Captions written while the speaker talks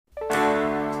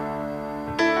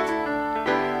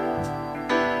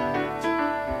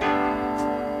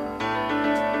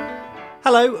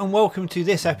Hello and welcome to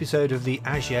this episode of the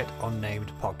As Yet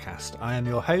Unnamed podcast. I am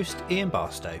your host, Ian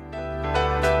Barstow.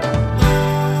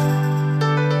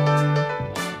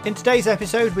 In today's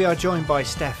episode we are joined by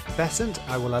Steph Besant.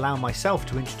 I will allow myself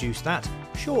to introduce that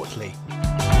shortly.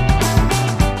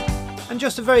 And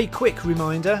just a very quick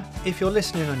reminder, if you're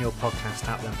listening on your podcast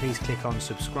app, then please click on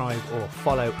subscribe or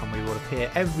follow and we will appear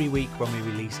every week when we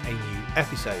release a new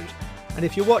episode. And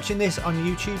if you're watching this on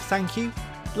YouTube, thank you.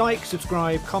 Like,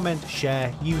 subscribe, comment,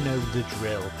 share, you know the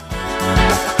drill.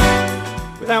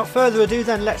 Without further ado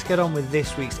then, let's get on with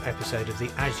this week's episode of the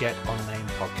As Yet Unnamed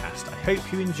podcast. I hope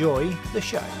you enjoy the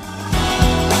show.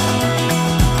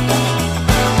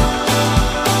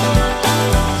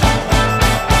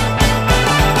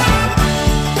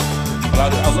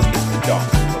 Well, I'll look into the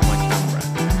dock of my camera,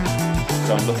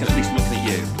 so I'm at least looking at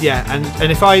you. Yeah,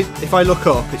 and if I look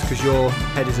up, it's because your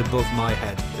head is above my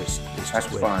head. That's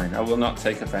fine. I will not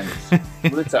take offence.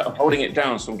 I'm holding it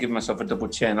down, so I'm giving myself a double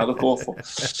chin. I look awful.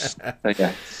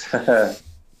 Yeah.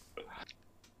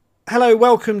 Hello,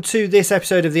 welcome to this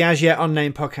episode of the As Yet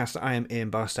Unnamed podcast. I am Ian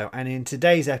Barstow, and in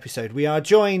today's episode, we are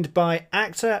joined by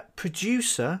actor,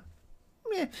 producer,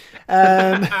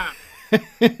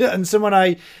 and someone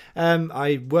I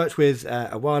worked with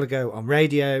a while ago on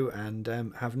radio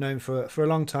and have known for a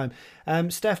long time.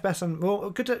 Steph Besant, well,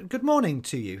 good morning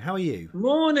to you. How are you?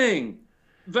 Morning.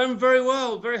 Very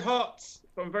well. Very hot.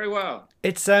 I'm very well.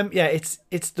 It's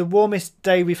it's the warmest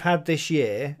day we've had this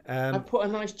year. I put a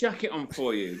nice jacket on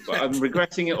for you, but I'm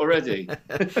regretting it already.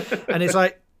 And it's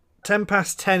like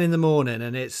 10:10 in the morning,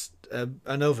 and it's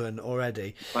an oven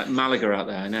already. Like Malaga out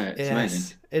there, I know. It's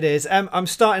amazing. It is. I'm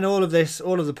starting all of the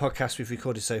podcasts we've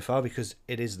recorded so far because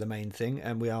it is the main thing,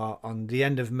 and we are on the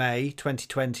end of May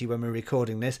 2020 when we're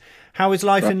recording this. How is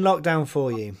life in lockdown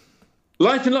for you?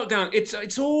 Life in lockdown,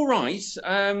 it's all right.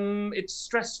 It's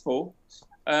stressful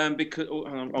because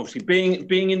obviously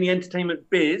being in the entertainment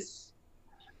biz,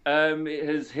 it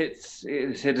has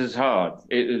hit us hard.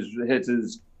 It has hit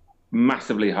us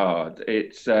massively hard.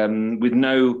 It's with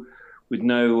no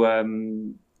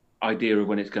idea of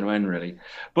when it's going to end, really.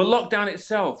 But lockdown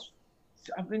itself,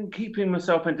 I've been keeping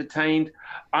myself entertained.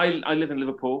 I live in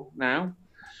Liverpool now,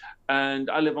 and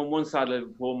I live on one side of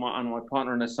Liverpool. My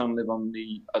partner and her son live on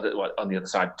the other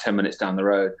side, 10 minutes down the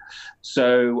road.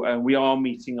 So we are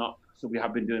meeting up. So we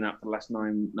have been doing that for the last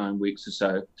nine weeks or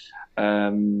so.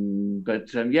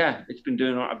 It's been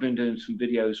doing. I've been doing some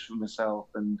videos for myself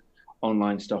and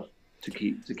online stuff to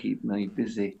keep me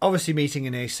busy. Obviously, meeting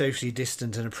in a socially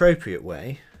distant and appropriate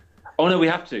way. Oh no, we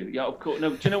have to. Yeah, of course. No,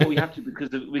 do you know what we have to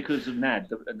because of Ned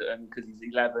and because he's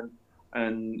 11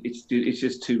 and it's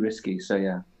just too risky. So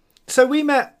yeah. So we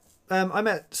met. I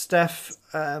met Steph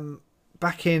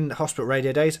back in hospital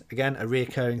radio days. Again, a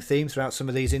reoccurring theme throughout some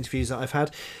of these interviews that I've had.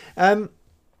 And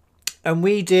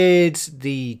we did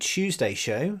the Tuesday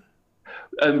show.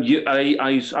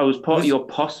 I was part of your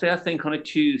posse, I think, on a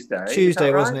Tuesday.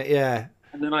 Tuesday, wasn't it? Yeah.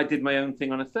 And then I did my own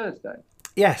thing on a Thursday.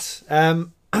 Yes.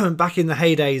 Back in the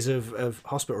heydays of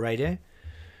hospital radio.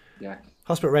 Yeah.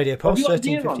 Hospital radio post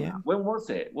 1350. When was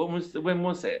it? When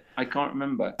was it? I can't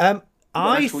remember.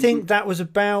 I think that was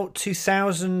about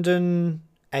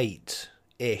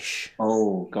 2008-ish.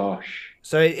 Oh gosh.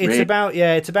 So it's really?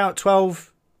 It's about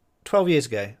 12 years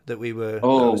ago that we were.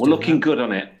 Oh, we're looking good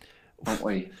on it, aren't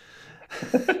we?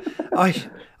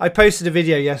 I posted a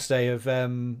video yesterday of I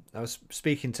was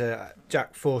speaking to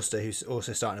Jack Forster, who's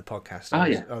also starting a podcast.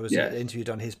 I was interviewed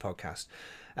on his podcast,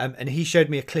 and he showed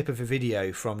me a clip of a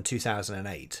video from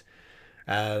 2008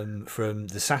 from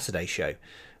the Saturday show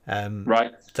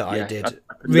that I did.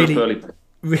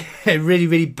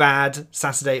 Really bad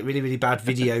Saturday, really bad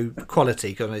video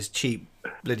quality on his cheap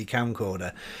bloody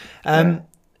camcorder, and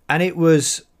it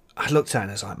was. I looked at it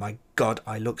and I was like, my God,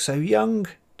 I look so young.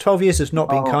 12 years has not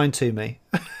been kind to me.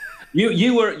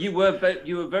 You were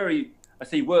very. I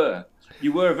say were.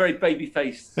 You were a very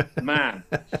baby-faced man.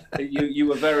 you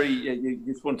were very. You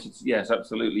just wanted. To, yes,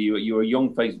 absolutely. You were a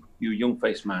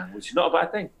young-faced man, which is not a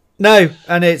bad thing. No,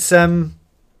 and it's. I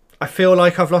feel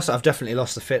like I've definitely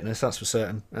lost the fitness. That's for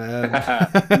certain. You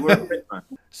were a fit man.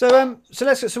 So when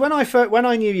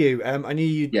I knew you, I knew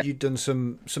you'd done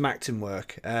some acting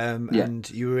work, and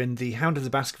you were in the Hound of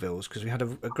the Baskervilles because we had a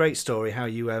great story how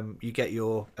you get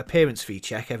your appearance fee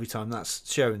check every time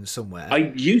that's shown somewhere.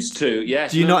 I used to,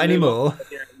 yes. Do you not anymore?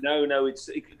 No, it's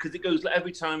because it goes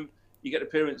every time you get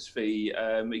appearance fee,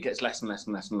 it gets less and less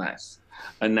and less and less,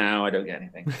 and now I don't get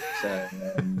anything. So,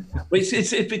 but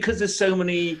it's because there's so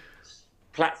many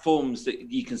platforms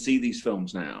that you can see these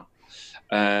films now.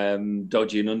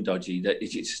 Dodgy and undodgy, that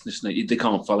it's just they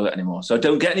can't follow it anymore. So I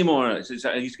don't get any more. I used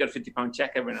to get a £50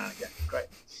 check every now and again. Great.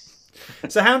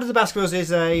 So Hound of the Baskervilles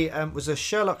is was a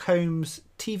Sherlock Holmes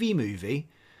TV movie.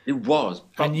 It was.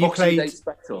 And you played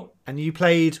special. And you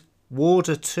played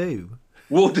Warder 2.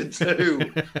 Warder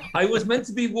 2. I was meant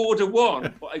to be Warder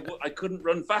 1, but I couldn't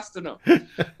run fast enough.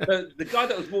 The guy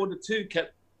that was Warder 2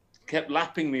 kept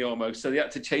lapping me almost, so they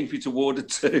had to change me to Warder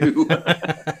 2.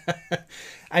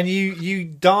 And you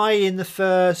die in the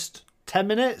first 10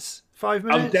 minutes? 5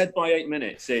 minutes? I'm dead by 8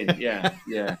 minutes in. Yeah.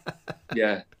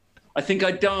 I think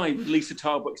I died with Lisa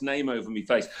Tarbuck's name over my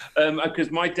face because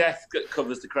my death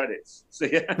covers the credits. So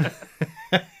yeah.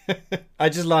 I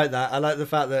just like that. I like the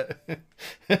fact that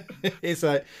it's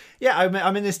like, yeah,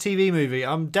 I'm in this TV movie.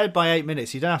 I'm dead by 8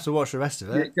 minutes. You don't have to watch the rest of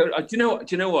it. Do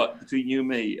you know what? Between you,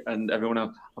 me, and everyone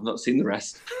else, I've not seen the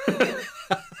rest.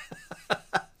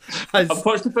 I've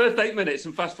watched the first 8 minutes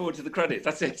and fast forward to the credits.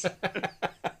 That's it.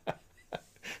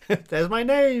 There's my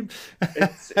name.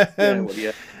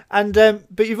 Yeah. And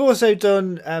but you've also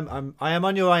done. I am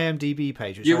on your IMDb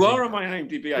page. Which you are on my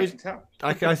IMDb. I can tell.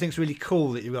 I think it's really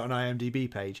cool that you've got an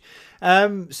IMDb page.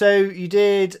 So you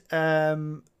did.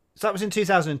 So that was in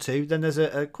 2002. Then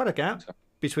there's quite a gap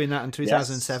between that and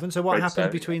 2007. Yes, so what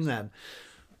happened between then?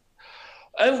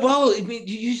 Well, I mean,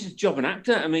 you use a job an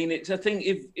actor. I mean, it's. I think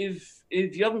if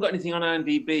you haven't got anything on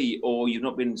IMDb or you've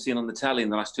not been seen on the telly in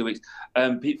the last 2 weeks,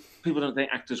 people don't think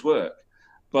actors work.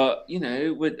 But you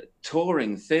know, with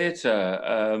touring,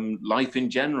 theatre, life in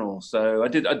general. So I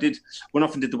went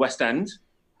off and did the West End.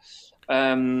 Did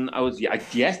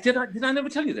I never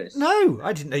tell you this? No,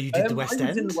 I didn't know you did the West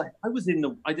End.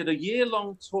 I did a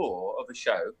year-long tour of a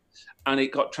show, and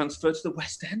it got transferred to the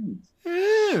West End.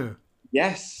 Oh.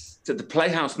 Yes, to the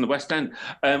Playhouse in the West End.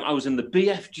 I was in the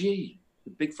BFG, the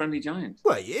Big Friendly Giant.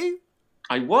 Were you?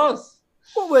 I was.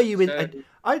 What were you in?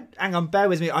 Hang on, bear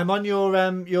with me. I'm on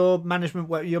your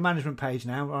management page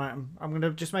now. All right, I'm going to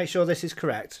just make sure this is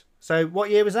correct. So, what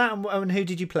year was that, and who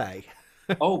did you play?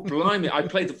 Oh, blimey! I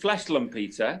played the Flesh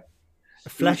Lumpeter. The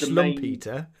Flesh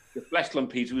Lumpeter. The Flesh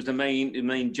Lumpeter was the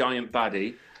main giant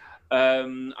baddie,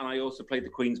 and I also played the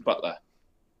Queen's butler.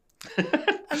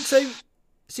 And so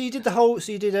you did So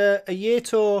you did a year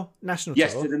tour, national tour.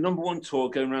 Yes, did a #1 tour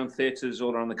going around theatres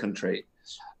all around the country.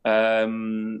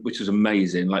 Which was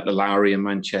amazing, like the Lowry in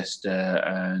Manchester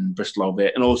and Bristol of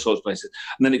it and all sorts of places.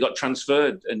 And then it got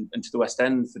transferred into the West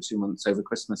End for 2 months over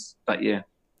Christmas that year.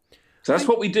 So that's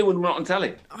what we do when we're not on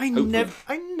telly. I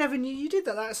never knew you did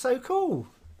that. That's so cool.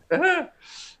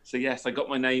 So yes, I got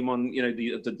my name on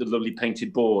the lovely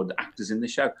painted board, actors in the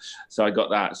show. So I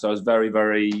got that. So I was very,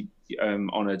 very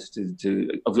honoured to.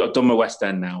 I've done my West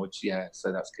End now,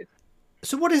 so that's good.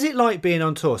 So what is it like being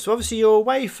on tour? So obviously you're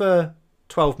away for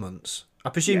 12 months. I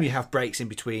presume you have breaks in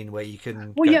between where you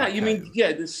can. Well, yeah, you mean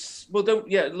a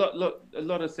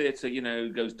lot of theatre,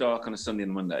 goes dark on a Sunday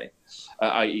and Monday,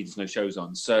 i.e., there's no shows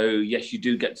on. So yes, you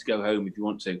do get to go home if you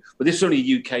want to. But this is only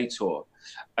a UK tour,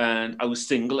 and I was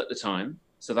single at the time,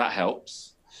 so that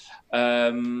helps.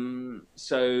 So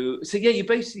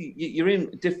you're in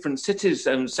different cities.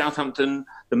 Southampton,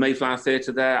 the Mayflower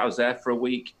Theatre there. I was there for a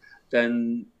week.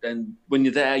 Then when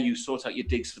you're there, you sort out your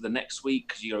digs for the next week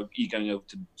because you're going over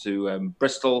to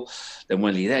Bristol. Then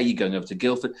when you're there, you're going over to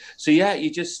Guildford. So yeah,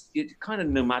 you're kind of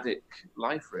nomadic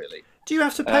life, really. Do you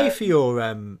have to pay for your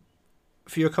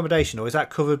accommodation, or is that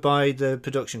covered by the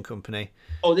production company?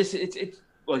 Oh,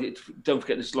 don't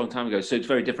forget, this is a long time ago, so it's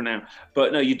very different now.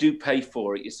 But no, you do pay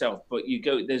for it yourself. But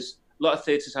there's a lot of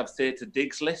theatres have theatre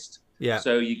digs list. Yeah.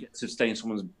 So you get to stay in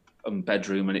someone's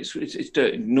bedroom, and it's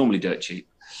normally dirt cheap.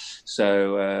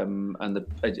 So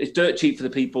it's dirt cheap for the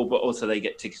people, but also they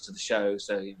get tickets to the show.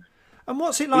 So. And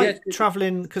what's it like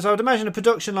traveling? Because I would imagine a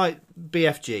production like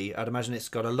BFG, I'd imagine it's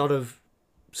got a lot of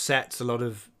sets, a lot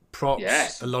of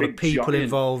props, a lot of people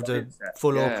involved, a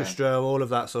full orchestra, all of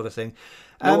that sort of thing.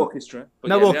 No orchestra.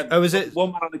 Was it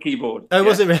one man on the keyboard? Oh,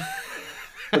 was it really?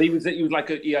 But he was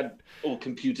he had all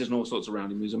computers and all sorts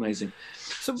around him. He was amazing.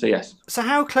 So yes. So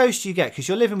how close do you get? Because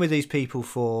you're living with these people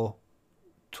for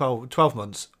 12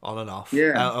 months on and off.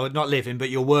 Yeah. Or not living, but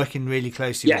you're working really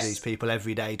closely with these people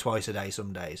every day, twice a day,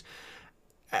 some days.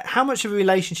 How much of a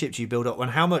relationship do you build up,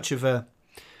 and how much of a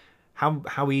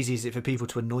how easy is it for people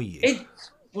to annoy you?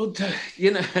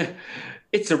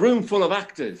 It's a room full of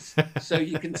actors, so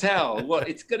you can tell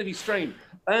it's going to be strange.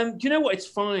 Do you know what? It's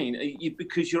fine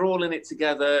because you're all in it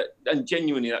together, and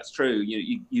genuinely, that's true.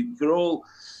 You're all.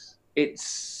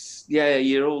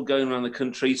 You're all going around the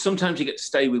country. Sometimes you get to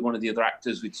stay with one of the other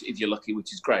actors, which, if you're lucky,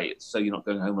 which is great. So you're not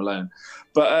going home alone.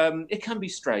 But it can be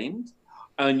strained,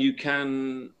 and you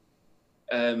can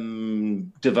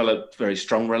develop very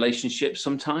strong relationships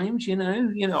sometimes.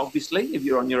 Obviously, if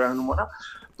you're on your own and whatnot.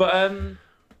 But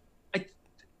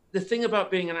the thing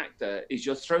about being an actor is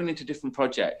you're thrown into different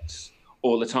projects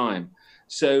all the time.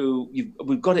 So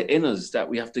we've got it in us that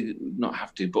we have to, not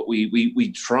have to, but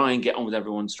we try and get on with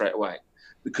everyone straight away,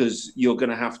 because you're going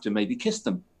to have to maybe kiss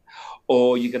them,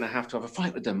 or you're going to have a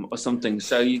fight with them or something.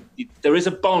 So there is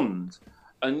a bond,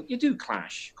 and you do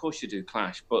clash. Of course you do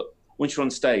clash, but once you're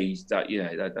on stage,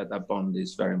 that bond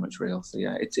is very much real. So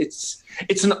yeah, it's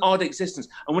an odd existence.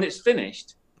 And when it's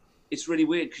finished, it's really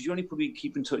weird, because you only probably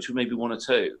keep in touch with maybe one or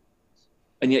two.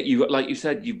 And yet like you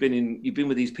said, you've been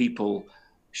with these people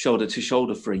shoulder to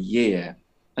shoulder for a year,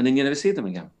 and then you never see them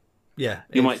again. Yeah,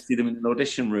 you might see them in an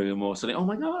audition room or something. Oh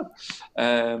my god!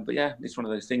 But yeah, it's one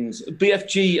of those things.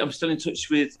 BFG, I'm still in touch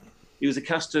with. He was a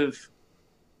cast of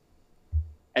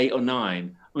 8 or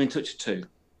 9. I'm in touch with 2,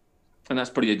 and that's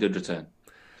pretty a good return.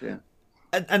 So, yeah,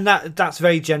 and that's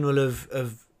very general of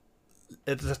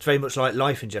that's very much like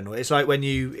life in general. It's like when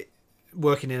you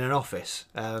working in an office.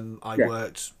 I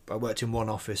worked in one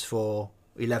office for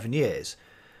 11 years.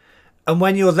 And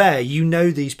when you're there, you know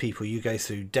these people. You go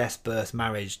through death, birth,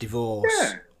 marriage, divorce,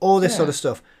 all this sort of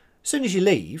stuff. As soon as you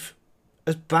leave,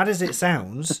 as bad as it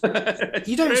sounds,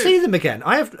 you don't see them again.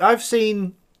 I've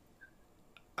seen,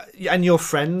 and your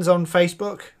friends on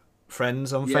Facebook,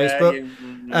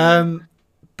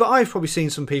 but I've probably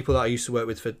seen some people that I used to work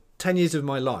with for 10 years of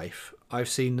my life. I've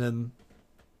seen them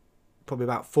probably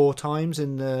about 4 times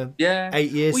in the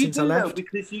 8 years since I left.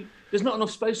 Because there's not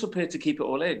enough space up here to keep it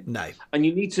all in. No. And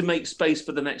you need to make space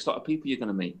for the next lot of people you're going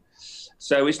to meet.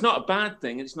 So it's not a bad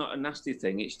thing. It's not a nasty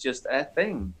thing. It's just a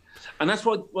thing. And that's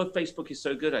why Facebook is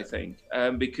so good, I think,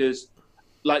 because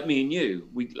like me and you,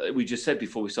 we just said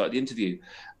before we started the interview,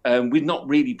 we've not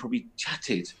really probably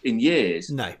chatted in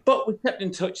years. No. But we've kept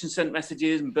in touch and sent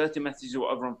messages and birthday messages or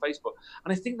whatever on Facebook.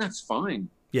 And I think that's fine.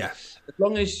 Yeah. As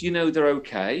long as you know they're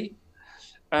okay.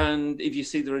 And if you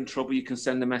see they're in trouble, you can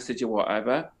send a message or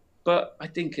whatever. But I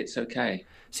think it's okay.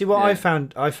 See, what I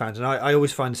found, and I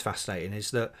always find this fascinating, is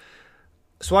that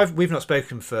we've not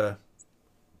spoken for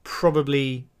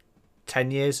probably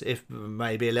 10 years, if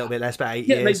maybe a little bit less, about 8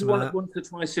 years. Maybe once or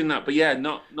twice in that, but yeah,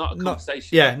 not a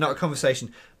conversation. Not a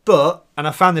conversation. But, and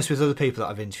I found this with other people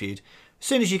that I've interviewed, as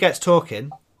soon as you get to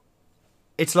talking,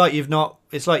 it's like I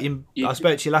spoke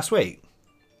to you last week.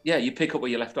 Yeah, you pick up where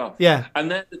you left off. Yeah,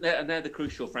 and they're the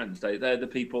crucial friends. They're the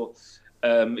people.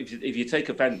 If you take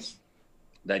offence,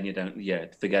 then you don't. Yeah,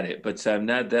 forget it. But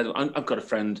I've got a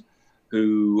friend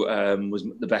who was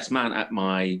the best man at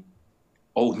my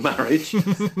old marriage.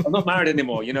 I'm not married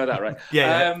anymore. You know that, right?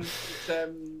 Yeah.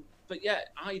 But yeah,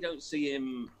 I don't see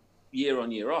him year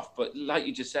on year off. But like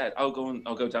you just said, I'll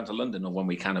go down to London or when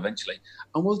we can eventually,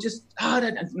 and we'll just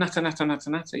natter,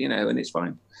 you know, and it's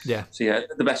fine. Yeah. So yeah,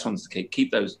 the best ones to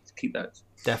keep those.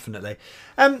 Definitely.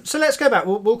 So let's go back.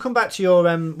 We'll come back to your.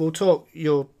 We'll talk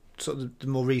your sort of the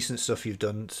more recent stuff you've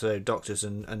done. So Doctors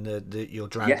and your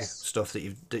drag stuff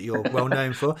that you're well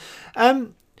known for.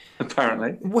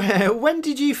 Apparently. When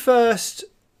did you first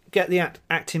get the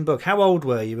acting bug? How old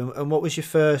were you, and what was your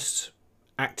first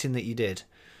acting that you did?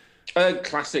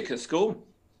 Classic at school.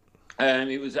 I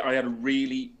had a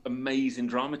really amazing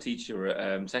drama teacher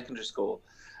at secondary school.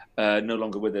 No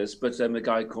longer with us, but a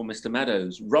guy called Mr.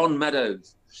 Meadows, Ron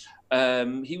Meadows.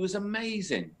 He was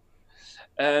amazing.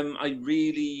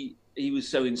 He was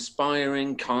so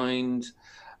inspiring, kind,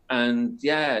 and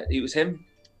yeah, it was him.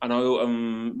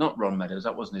 And not Ron Meadows,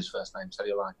 that wasn't his first name, so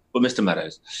you're right. But Mr.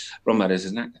 Meadows. Ron Meadows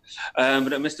is an actor. But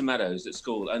no, Mr. Meadows at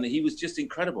school, and he was just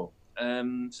incredible.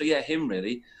 So yeah, him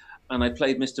really. And I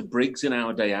played Mr. Briggs in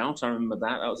Our Day Out. I remember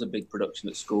that. That was a big production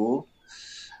at school.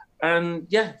 And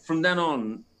yeah, from then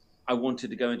on, I wanted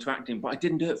to go into acting, but I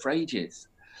didn't do it for ages.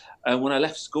 When I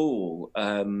left school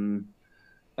up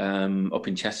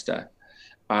in Chester,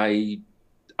 I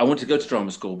wanted to go to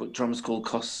drama school, but drama school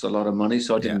costs a lot of money,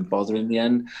 so I didn't bother in the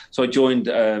end. So I joined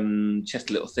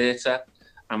Chester Little Theatre,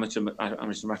 amateur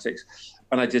dramatics,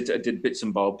 and I did bits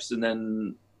and bobs, and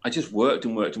then I just worked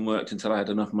until I had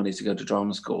enough money to go to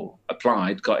drama school.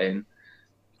 Applied, got in,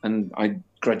 and I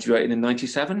graduated in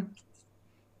 '97.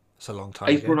 That's a long time.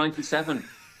 April '97.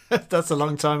 That's a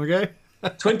long time ago.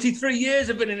 23 years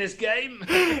I've been in this game.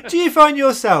 Do you find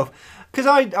yourself? Because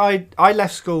I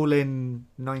left school in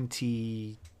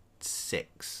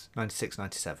 96,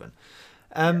 97.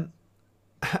 And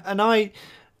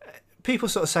people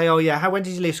sort of say, oh yeah, when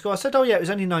did you leave school? I said, oh yeah, it was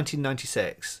only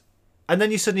 1996. And then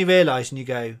you suddenly realise and you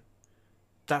go,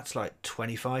 that's like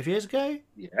 25 years ago?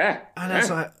 Yeah. And I was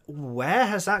like, where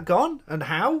has that gone and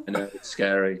how? I know, it's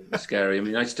scary. It's scary. I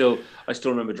mean, I still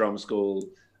remember drama school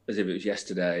as if it was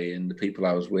yesterday, and the people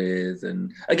I was with.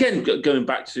 And again, going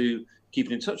back to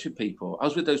keeping in touch with people, I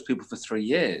was with those people for 3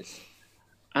 years.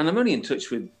 and I'm only in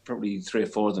touch with probably 3 or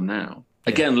 4 of them now.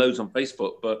 Again, loads on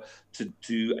Facebook, but to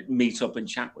meet up and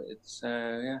chat with.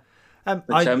 So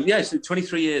yeah. So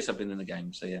 23 years I've been in the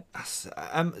game. So yeah.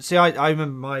 See, I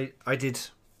remember I did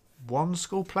one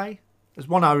school play. There's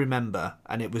one I remember,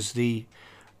 and it was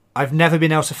I've never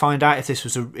been able to find out if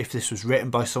this was written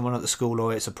by someone at the school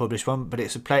or it's a published one, but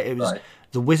it's a play. It was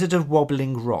The Wizard of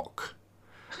Wobbling Rock.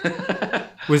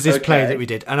 Was this play that we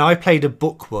did, and I played a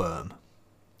bookworm.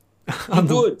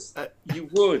 You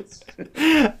would.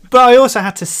 But I also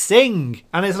had to sing,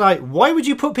 and it's like, why would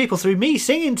you put people through me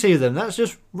singing to them? That's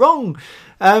just wrong.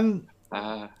 And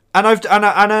I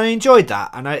enjoyed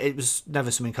that, and it was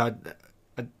never something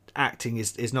acting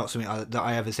is not something that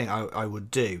I ever think I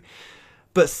would do.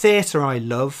 But theatre I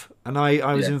love, and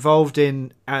I was involved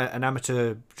in an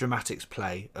amateur dramatics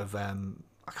play of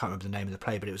I can't remember the name of the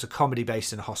play, but it was a comedy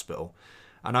based in a hospital.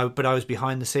 But I was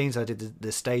behind the scenes. I did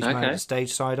the stage the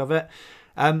stage side of it,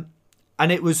 and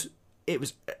it was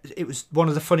one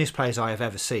of the funniest plays I have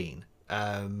ever seen,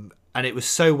 and it was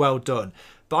so well done.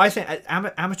 But I think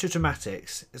amateur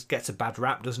dramatics gets a bad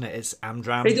rap, doesn't it? It's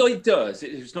Amdram. It does.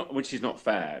 It's not, which is not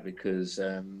fair, because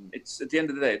it's at the end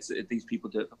of the day, these people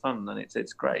do it for fun, and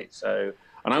it's great. So,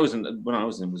 and when I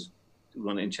was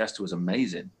in Chester was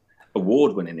amazing.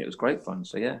 Award winning, it was great fun.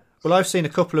 So yeah. Well, I've seen a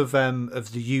couple of the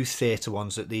youth theatre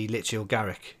ones at the Lichfield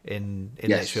Garrick in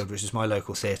Lichfield, which is my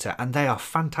local theatre, and they are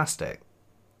fantastic.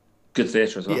 Good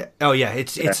theatre as well. Yeah. Oh yeah,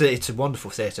 it's a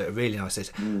wonderful theatre, a really nice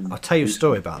theatre. I'll tell you a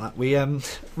story about that.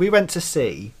 We went to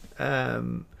see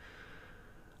what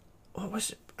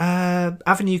was it?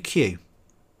 Avenue Q.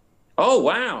 Oh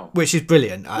wow! Which is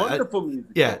brilliant. Wonderful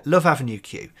musical. Yeah, love Avenue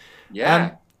Q.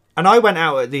 Yeah. And I went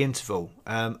out at the interval,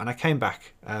 and I came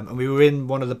back, and we were in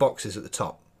one of the boxes at the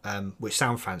top, which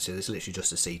sound fancy. There's literally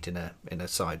just a seat in a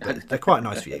side, but they're quite a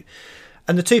nice view.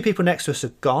 And the two people next to us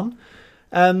had gone,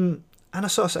 and I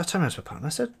turned around to my partner and I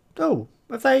said, "Oh,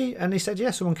 have they?" And he said,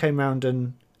 "Yeah, someone came round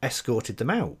and escorted them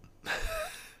out."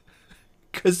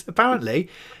 Because apparently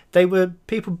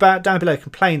people down below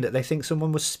complained that they think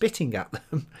someone was spitting at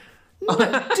them. No,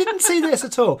 didn't see this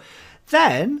at all.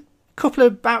 Then,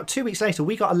 about 2 weeks later,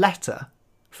 we got a letter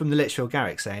from the Lichfield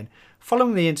Garrick saying,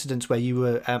 following the incidents where you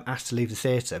were asked to leave the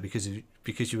theatre because you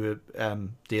were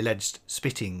the alleged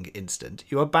spitting incident,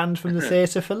 you are banned from the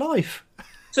theatre for life.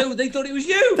 So they thought it was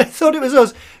you? They thought it was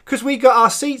us because we got our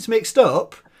seats mixed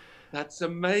up. That's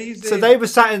amazing. So they were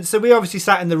so we obviously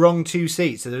sat in the wrong 2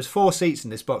 seats. So there was 4 seats in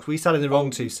this box. We sat in the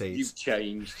wrong 2 seats. You've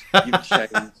changed.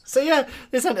 So yeah,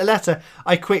 they sent a letter.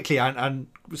 I quickly and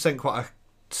sent quite a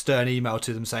stern email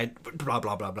to them saying blah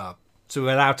blah blah blah. So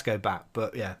we're allowed to go back.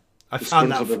 But yeah, I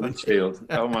found that funny.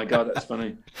 Oh my god, that's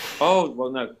funny. Oh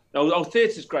well, no,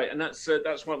 theatre's great, and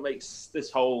that's what makes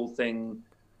this whole thing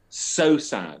so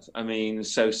sad. I mean,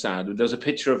 so sad. There was a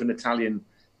picture of an Italian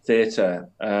theatre,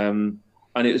 and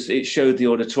it showed the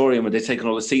auditorium where they'd taken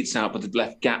all the seats out, but they'd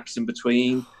left gaps in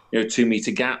between,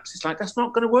 2-meter gaps. It's like, that's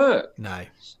not going to work. No,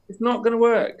 it's not going to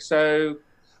work. So,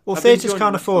 well, theatres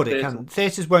can't afford it.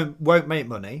 Theatres won't make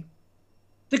money.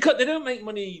 They don't make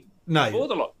money before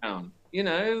the lockdown.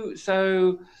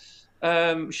 So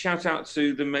shout out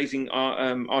to the amazing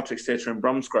Artrix Theatre in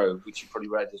Bromsgrove, which you probably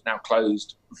read is now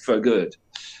closed for good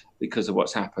because of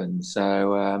what's happened.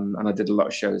 So and I did a lot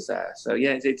of shows there. So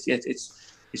yeah,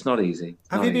 it's not easy.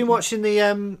 Have you been watching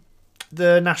the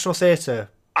National Theatre?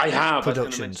 I have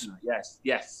productions.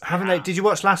 Yes. Haven't they? Did you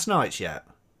watch last night's yet?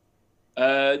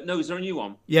 No, is there a new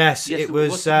one? Yes, it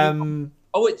was.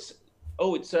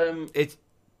 It's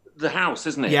The House,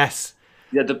 isn't it? Yes.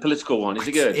 Yeah, the political one. Is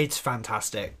it good? It's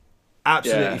fantastic.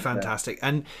 Absolutely fantastic.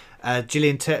 Yeah. And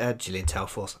Gillian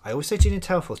Telforth. I always say Gillian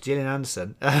Telforth. Gillian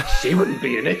Anderson. She wouldn't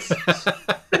be in it.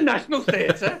 The National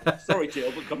Theatre. Sorry,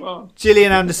 Jill, but come on.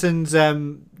 Gillian Anderson's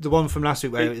the one from last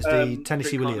week where it was the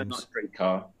Tennessee Williams. Not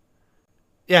Streetcar.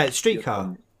 Yeah, it's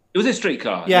Streetcar. It was a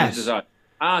Streetcar. Yes.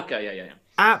 Okay, yeah.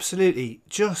 Absolutely,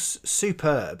 just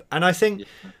superb. And I think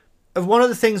one of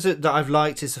the things that I've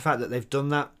liked is the fact that they've done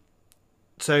that.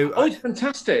 So it's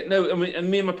fantastic. No,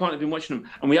 and me and my partner have been watching them,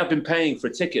 and we have been paying for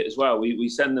a ticket as well. We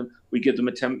send them, we give them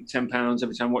 £10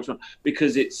 every time we watch one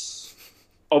because it's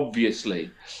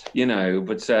obviously,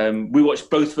 But we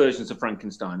watched both versions of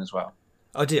Frankenstein as well.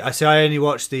 I did. I only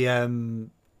watched the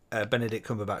Benedict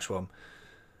Cumberbatch one.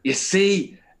 You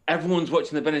see, everyone's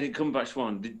watching the Benedict Cumberbatch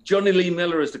one. Johnny Lee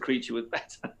Miller as the creature was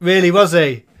better. Really, was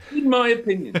he? In my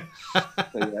opinion.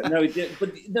 No, he did.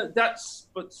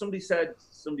 But somebody said.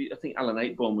 I think Alan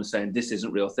Ayckbourn was saying this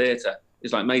isn't real theatre.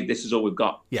 It's like, mate, this is all we've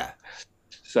got. Yeah.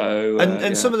 So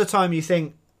and some of the time you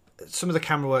think some of the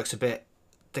camera work's a bit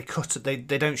they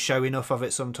don't show enough of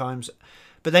it sometimes.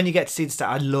 But then you get to see the stage.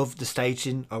 I love the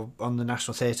staging on the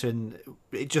National Theatre, and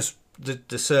it just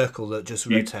the circle that just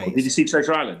rotates. Did you see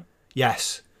Treasure Island?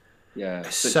 Yes. Yeah,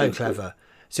 it's so clever.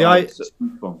 See,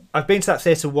 I've been to that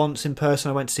theatre once in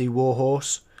person. I went to see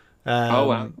Warhorse.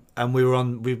 Wow. And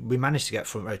we managed to get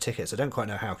front row tickets. I don't quite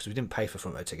know how because we didn't pay for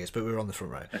front row tickets, but we were on the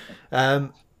front row.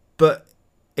 But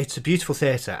it's a beautiful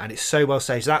theatre and it's so well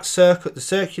staged. That the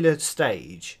circular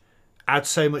stage adds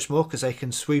so much more because they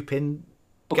can swoop in.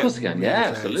 Of course they can.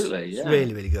 Yeah, absolutely. Yeah. It's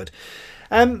really, really good.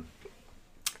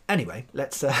 Anyway,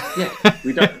 let's.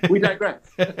 We digress.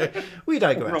 We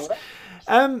digress.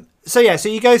 So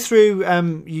you go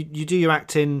through. You do your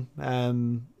acting.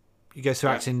 You go through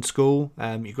acting school.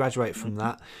 You graduate from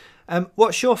that.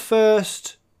 What's your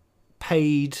first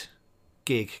paid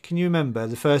gig? Can you remember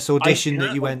the first audition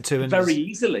that you went to? Very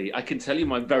easily, I can tell you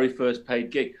my very first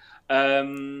paid gig.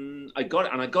 I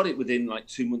got it within like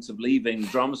 2 months of leaving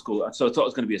drama school. So I thought I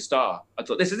was going to be a star. I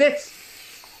thought, this is it.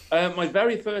 My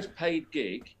very first paid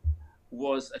gig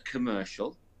was a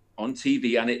commercial on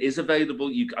TV, and it is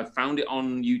available. I found it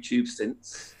on YouTube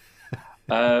since.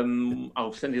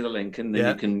 I'll send you the link, and then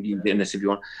you can use it in this if you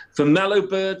want. For Mellow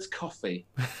Birds Coffee.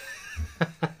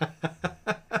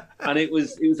 And it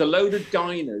was a load of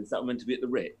diners that were meant to be at the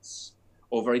Ritz,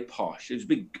 or very posh. It was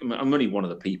big. I'm only one of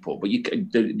the people, but you can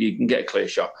get a clear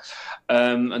shot.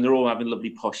 And they're all having lovely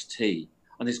posh tea.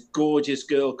 And this gorgeous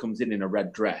girl comes in a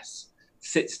red dress,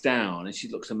 sits down, and she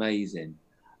looks amazing.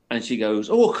 And she goes,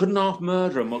 "Oh, couldn't half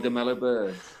murder a mug of Mellow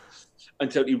Birds."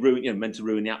 And totally meant to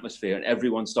ruin the atmosphere. And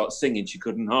everyone starts singing, "She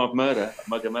couldn't half murder a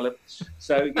mug of Mellow."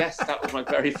 So yes, that was my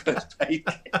very first paid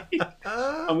gig.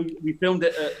 And we filmed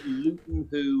it at Luton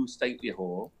Hoo Stately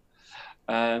Hall.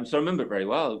 So I remember it very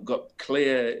well. Got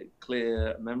clear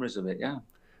memories of it. Yeah.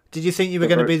 Did you think you were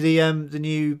going to be the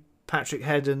new Patrick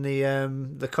Head and the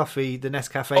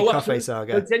Nescafe coffee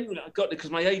saga? No, genuinely, I got it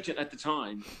because my agent at the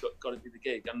time got to do the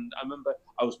gig, and I remember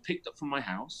I was picked up from my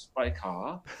house by a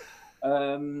car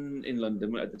in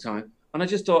London at the time, and I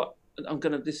just thought,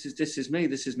 this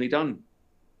is me done.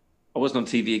 I wasn't on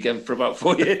TV again for about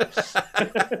 4 years.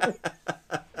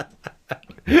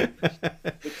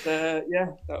 But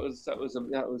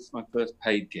that was my first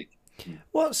paid gig.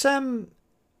 What's a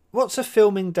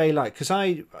filming day like? Because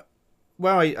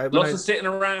lots of sitting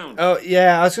around. Oh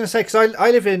yeah, I was going to say because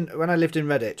when I lived in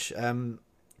Redditch,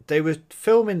 they were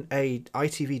filming a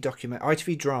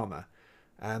ITV drama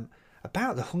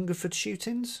about the Hungerford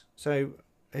shootings. So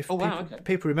if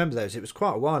people remember those, it was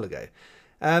quite a while ago.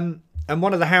 And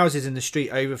one of the houses in the street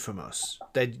over from us,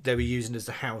 they were using as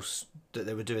the house that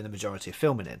they were doing the majority of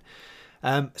filming in.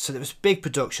 So there was big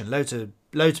production, loads of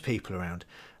people around.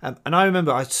 And I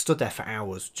remember I stood there for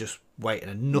hours just waiting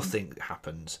and nothing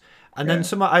happens. And then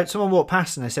someone walked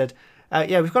past and they said,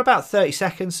 we've got about 30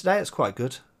 seconds today. That's quite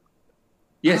good.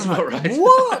 Yes, not right.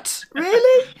 What?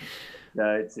 Really?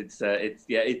 No,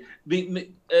 the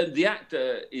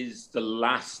actor is the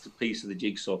last piece of the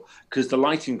jigsaw because the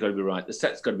lighting's got to be right, the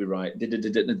set's got to be right, got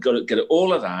to get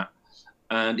all of that.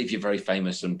 And if you're very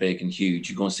famous and big and huge,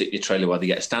 you go and sit in your trailer while they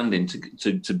get a stand-in to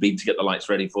get the lights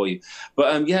ready for you.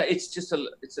 But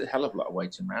it's a hell of a lot of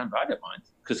waiting around. But I don't mind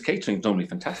because catering's normally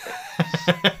fantastic.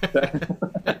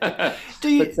 Do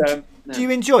you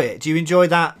enjoy it? Do you enjoy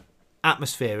that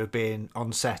atmosphere of being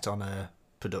on set on a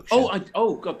production?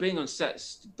 God, being on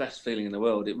set's the best feeling in the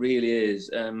world. It really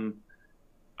is.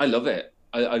 I love it.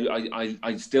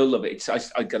 I still love it.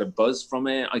 I get a buzz from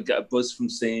it. I get a buzz from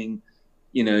seeing,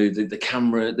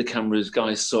 the camera's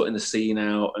guys sorting the scene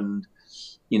out, and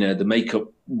the makeup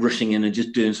rushing in and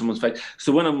just doing someone's face.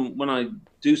 So when I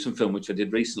do some film, which I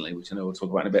did recently, which I know we'll talk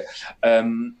about in a bit,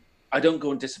 I don't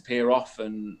go and disappear off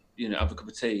and have a cup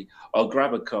of tea. I'll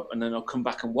grab a cup and then I'll come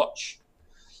back and watch.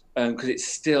 Because it's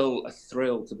still a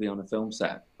thrill to be on a film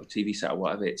set or TV set or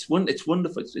whatever. It's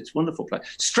wonderful. It's wonderful play.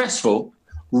 Stressful,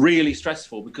 really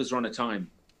stressful because we're on a time,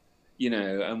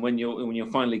 And when you're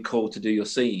finally called to do your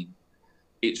scene,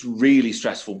 it's really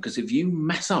stressful because if you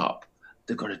mess up,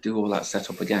 they've got to do all that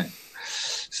setup again.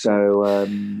 So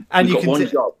and we've got one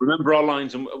job. Remember our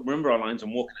lines and walk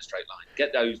in a straight line.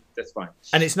 Get those. That's fine.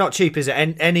 And it's not cheap, is it?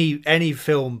 Any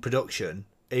film production,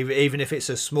 even if it's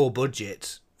a small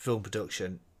budget film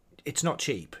production. It's not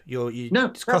cheap. It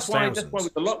costs thousands. That's why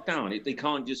with the lockdown, they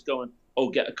can't just go and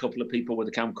get a couple of people with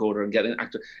a camcorder and get an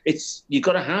actor. You've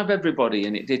got to have everybody,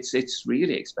 and it's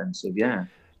really expensive. Yeah.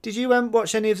 Did you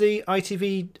watch any of the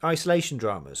ITV isolation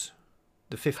dramas,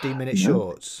 the 15-minute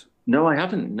shorts? No, I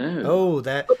haven't. No. Oh,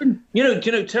 that.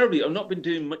 Terribly. I've not been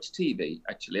doing much TV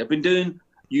actually. I've been doing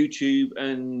YouTube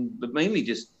but mainly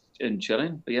just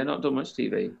chilling. But yeah, not done much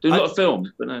TV. Doing a lot of films,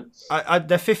 but no.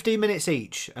 They're 15 minutes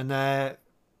each, and they're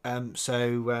I'm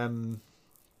so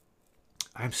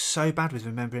bad with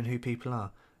remembering who people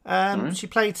are. She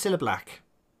played Cilla Black.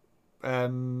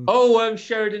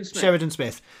 Sheridan Smith. Sheridan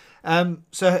Smith.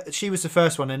 So she was the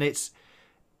first one, and it's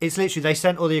literally they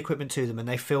sent all the equipment to them and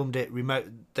they filmed it remote.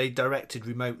 They directed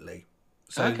remotely.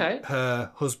 So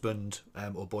her husband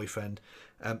or boyfriend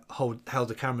held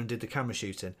the camera and did the camera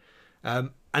shooting.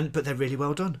 But they're really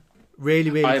well done. Really,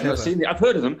 really. I've not seen it. I've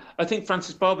heard of them. I think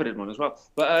Francis Barber did one as well.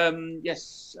 But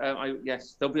yes,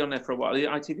 they'll be on there for a while.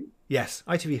 ITV. Yes,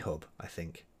 ITV Hub, I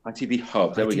think. ITV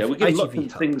Hub. There we go. We get lots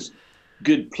of things.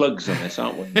 Good plugs on this,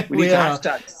 aren't we? We need to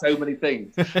hashtag so many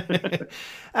things.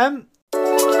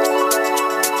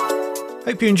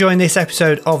 Hope you're enjoying this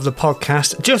episode of the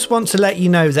podcast. Just want to let you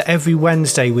know that every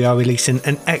Wednesday we are releasing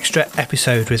an extra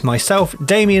episode with myself,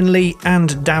 Damien Lee, and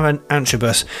Darren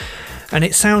Antrobus. And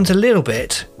it sounds a little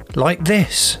bit like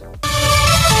this.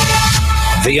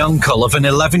 The uncle of an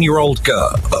 11-year-old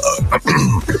girl.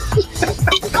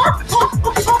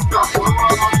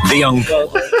 The uncle.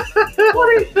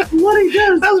 What he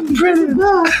does, that was brilliant.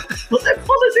 But they're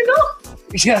following up.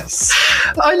 Yes.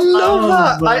 I love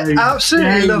that. I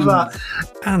absolutely love that.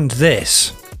 And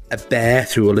this. A bear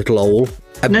through a little hole.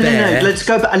 No. Let's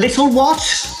go back. A little what?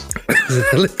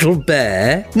 A little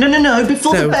bear. No.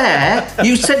 Before the bear.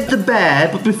 You said the bear,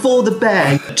 but before the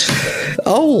bear.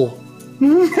 Oh.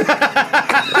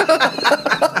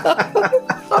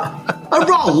 A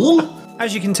roll?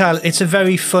 As you can tell, it's a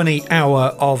very funny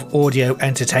hour of audio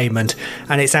entertainment,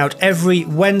 and it's out every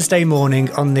Wednesday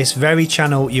morning on this very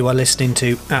channel you are listening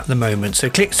to at the moment.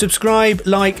 So click subscribe,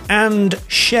 like, and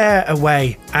share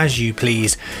away as you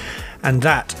please. And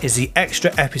that is the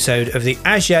extra episode of the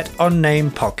As Yet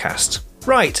Unnamed podcast.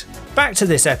 Right, back to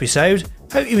this episode.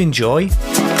 Hope you enjoy.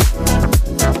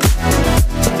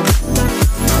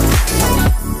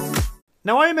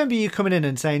 Now, I remember you coming in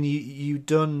and saying you'd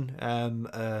done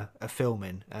a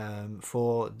filming and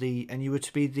you were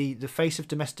to be the face of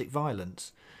domestic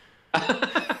violence.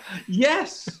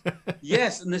 Yes,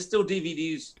 and there's still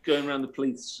DVDs going around the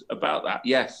police about that.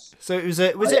 Yes. So it was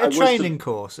a training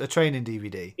course, a training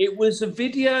DVD? It was a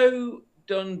video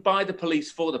done by the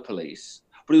police for the police,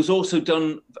 but it was also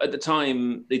done at the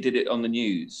time they did it on the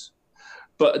news.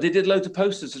 But they did loads of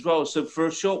posters as well. So for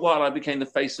a short while, I became the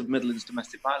face of Midlands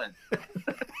domestic violence.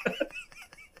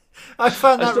 I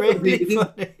found that really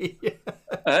funny.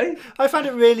 Hey? I found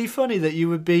it really funny that you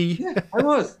would be... Yeah, I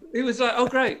was. It was like, oh,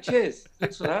 great, cheers.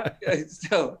 Thanks for that. Yeah,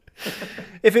 still.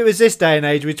 If it was this day and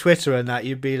age with Twitter and that,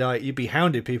 you'd be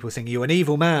hounding people thinking you're an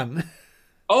evil man.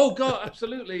 Oh, God,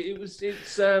 absolutely. It was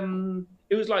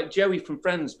like Joey from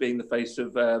Friends being the face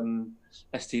of...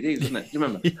 STDs, wasn't it? Do you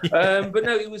remember? Yeah. But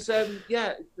no, it was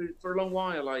for a long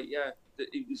while.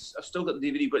 It was. I've still got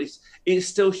the DVD, but it's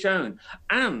still shown.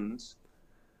 And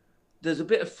there's a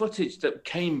bit of footage that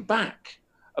came back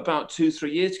about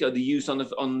 2-3 years ago. They used on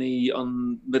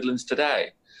Midlands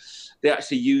Today. They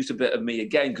actually used a bit of me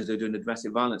again because they're doing a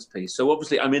domestic violence piece. So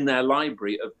obviously, I'm in their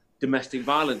library of domestic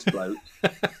violence blokes.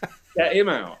 Get him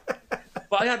out.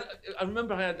 But I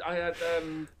remember I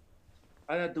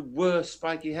had the worst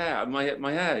spiky hair.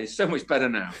 My hair is so much better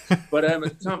now. But at the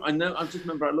time, I just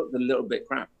remember I looked a little bit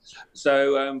crap.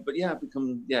 So, but yeah,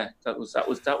 that was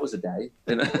a day.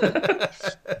 You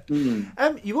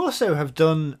know? You also have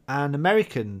done an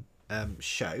American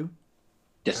show.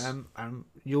 Yes.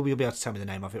 You'll be able to tell me the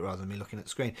name of it rather than me looking at the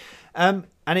screen.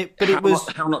 It was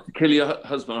How Not to Kill Your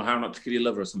Husband or How Not to Kill Your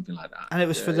Lover or something like that. And it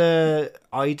was for the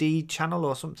ID channel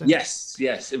or something. Yes,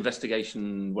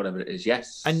 investigation, whatever it is.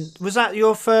 Yes. And was that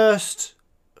your first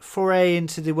foray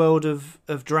into the world of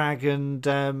drag and?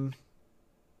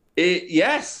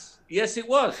 Yes, it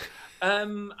was.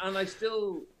 And I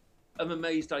still. I'm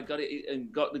amazed I got it and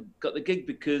got the gig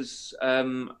because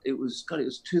it was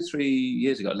 2-3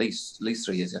 years ago, at least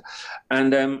 3 years ago,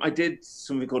 and I did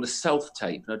something called a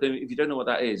self-tape. And if you don't know what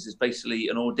that is, it's basically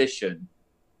an audition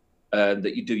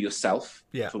that you do yourself.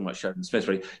 Yeah. Talking about Sheridan Smith,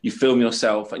 really. You film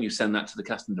yourself and you send that to the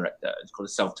casting director. It's called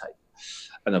a self-tape,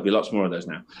 and there'll be lots more of those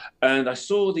now. And I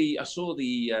saw the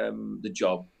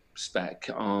job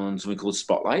spec on something called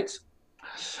Spotlight,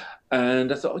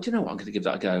 and I thought, do you know what? I'm going to give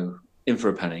that a go, in for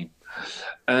a penny.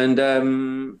 And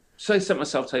so I sent my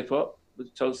self-tape up,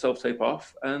 told self-tape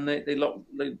off, and they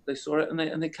saw it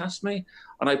and they cast me.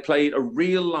 And I played a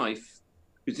real life.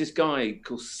 It was this guy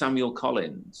called Samuel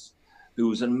Collins, who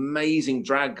was an amazing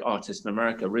drag artist in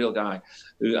America, a real guy,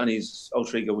 and his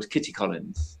alter ego was Kitty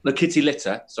Collins. No, Kitty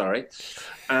Litter, sorry.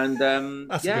 And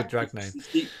that's a good drag name.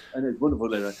 And it's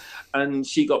wonderful. And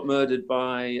she got murdered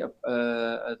by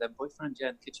their boyfriend, in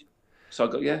the kitchen. So I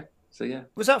got, So yeah.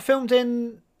 Was that filmed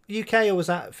in UK or was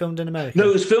that filmed in America? No,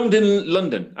 it was filmed in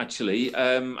London, actually.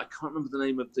 I can't remember the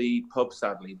name of the pub,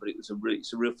 sadly, but it's a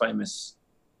real famous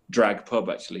drag pub,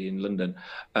 actually, in London.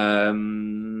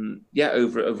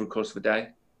 Over a course of a day,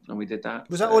 and we did that.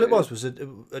 Was that all it was? Was it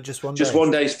just one day? Just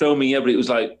one day's filming, yeah, but it was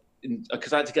like,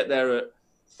 because I had to get there at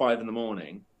 5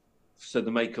 a.m, so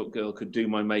the makeup girl could do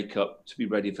my makeup to be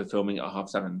ready for filming at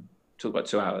 7:30. It took about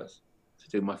 2 hours to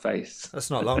do my face.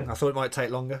 That's not long. I thought it might take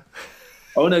longer.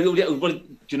 Oh no! Well, do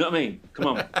you know what I mean? Come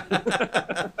on.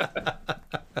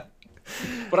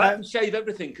 But I had to shave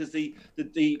everything because the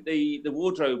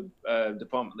wardrobe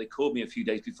department, they called me a few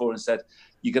days before and said,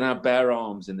 you're going to have bare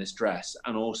arms in this dress,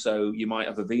 and also you might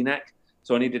have a V-neck.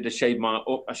 So I needed to shave my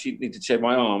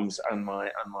arms and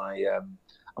my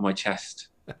chest.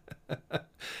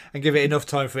 And give it enough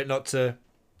time for it not to,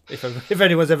 if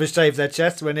anyone's ever shaved their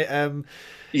chest, when it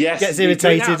gets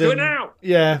irritated. Do it now.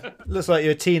 Yeah, looks like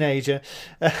you're a teenager.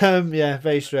 Yeah,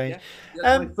 very strange.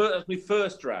 Yeah, that's my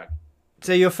first drag.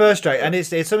 So your first drag, and it's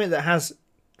something that has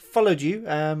followed you,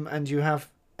 and you have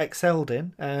excelled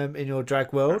in your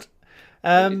drag world.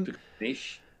 So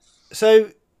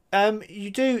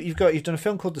you've done a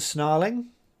film called The Snarling.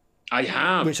 I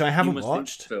have, which I haven't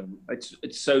watched. Film.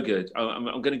 It's so good. I'm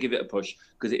going to give it a push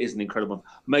because it is an incredible one.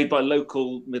 Made by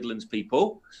local Midlands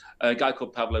people, a guy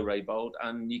called Pablo Raybold,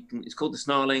 and it's called The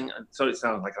Snarling. And sorry, it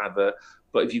sounds like an advert,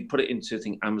 but if you put it into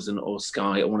Amazon or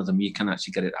Sky or one of them, you can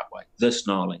actually get it that way. The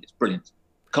Snarling. It's brilliant.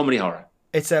 Comedy horror.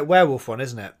 It's a werewolf one,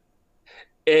 isn't it?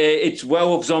 It's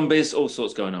werewolf, zombies, all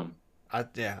sorts going on. I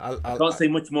can't say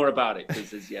much more about it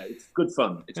because it's good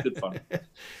fun. It's good fun.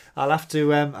 I'll have to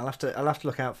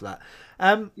look out for that.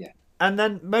 And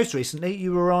then most recently,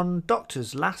 you were on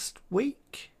Doctors last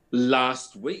week.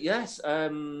 Last week, yes. A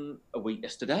week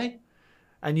yesterday.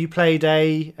 And you played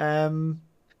a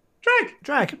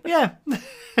drag. Yeah.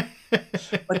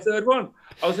 My third one.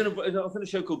 I was in a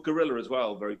show called Gorilla as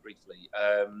well, very briefly.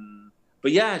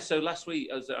 But yeah, so last week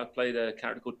I played a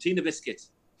character called Tina Biscuit.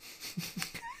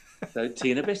 So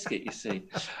Tina Biscuit, you see,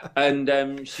 and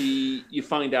you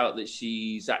find out that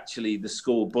she's actually the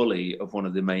school bully of one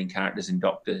of the main characters in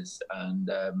Doctors, and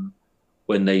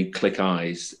when they click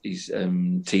eyes,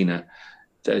 Tina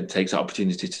takes the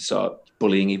opportunity to start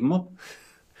bullying even more.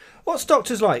 What's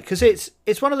Doctors like? Because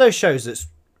it's one of those shows that's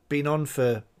been on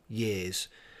for years.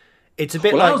 It's a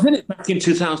bit like I was in it back in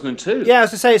 2002. Yeah, I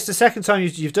was to say it's the second time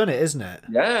you've done it, isn't it?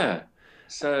 Yeah.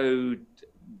 So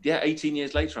 18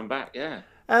 years later, I'm back. Yeah.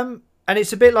 And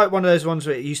it's a bit like one of those ones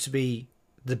where it used to be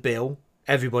The Bill.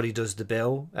 Everybody does The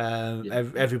Bill.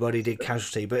 Everybody did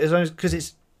Casualty, but because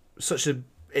it's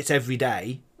every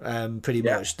day, pretty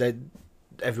much.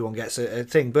 Everyone gets a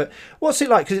thing. But what's it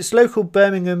like? Because it's local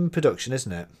Birmingham production,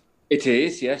 isn't it? It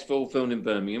is, yes. All filmed in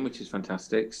Birmingham, which is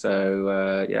fantastic.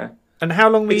 So yeah. And how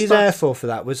long were you there for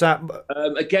that? Was that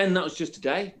again? That was just a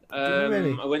day.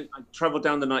 Really? I travelled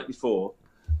down the night before.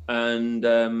 And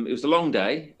it was a long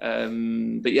day,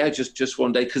 but yeah, just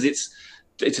one day because it's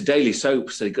a daily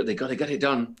soap, so they got to get it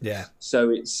done. Yeah. So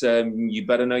it's you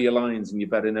better know your lines and you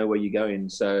better know where you're going.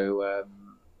 So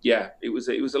yeah, it was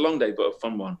a long day, but a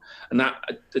fun one. And that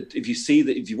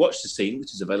if you watch the scene,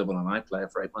 which is available on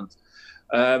iPlayer for 8 months,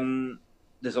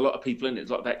 there's a lot of people in it.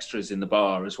 There's a lot of extras in the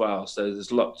bar as well. So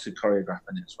there's a lot to choreograph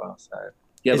in it as well. So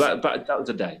yeah, but that was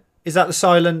a day. Is that the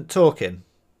silent talking?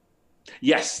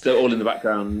 Yes, they're all in the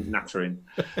background nattering.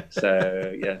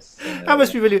 So yes, that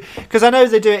must be really, because I know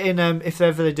they do it in if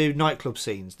ever they do nightclub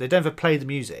scenes, they don't ever play the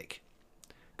music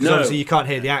because obviously you can't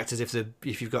hear the actors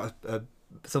if you've got a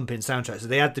thumping soundtrack, so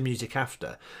they add the music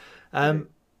after.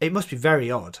 It must be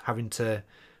very odd having to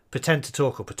pretend to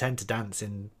talk or pretend to dance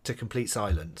into complete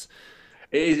silence.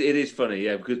 It is funny,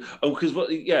 yeah,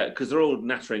 because they're all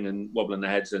nattering and wobbling their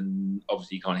heads, and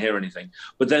obviously you can't hear anything.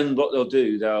 But then what they'll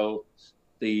do,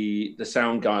 the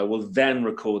sound guy will then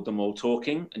record them all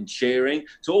talking and cheering.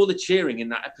 So all the cheering in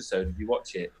that episode, if you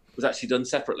watch it, was actually done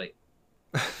separately.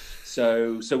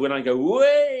 So when I go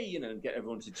way, get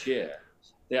everyone to cheer,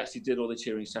 they actually did all the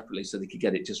cheering separately so they could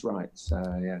get it just right. So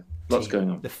yeah, lots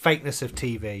going on. The fakeness of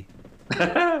TV.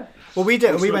 Well, we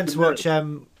did. We went to watch.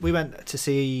 We went to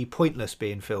see Pointless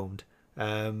being filmed.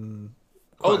 The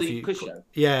quiz show.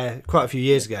 Yeah, quite a few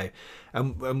years ago,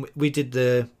 and we did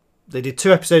They did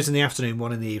 2 episodes in the afternoon,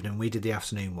 1 in the evening. We did the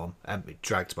afternoon one. It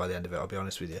dragged by the end of it, I'll be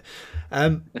honest with you.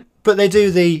 But they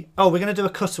do we're going to do a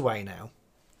cutaway now.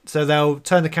 So they'll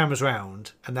turn the cameras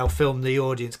round and they'll film the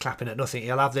audience clapping at nothing.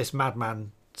 You'll have this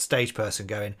madman stage person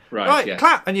going, right, yeah.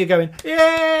 Clap, and you're going,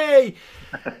 yay!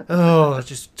 Oh,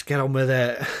 just get on with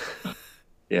it.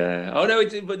 Yeah. Oh no,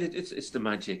 it's the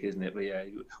magic, isn't it? But yeah,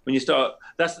 when you start,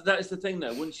 that is the thing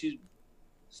though. Once you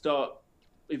start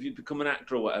if you become an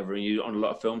actor or whatever, and you're on a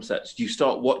lot of film sets, you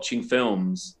start watching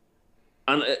films.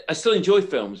 And I still enjoy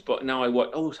films, but now I watch.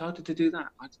 Oh, so how did they do that?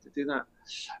 How did they do that?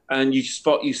 And you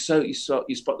spot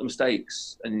the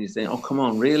mistakes, and you think, oh, come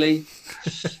on, really?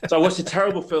 So I watched a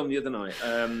terrible film the other night.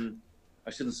 I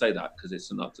shouldn't say that because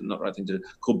it's not the right thing to do.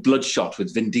 Called Bloodshot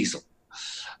with Vin Diesel,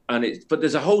 but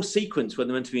there's a whole sequence where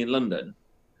they're meant to be in London,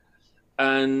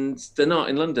 and they're not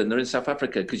in London. They're in South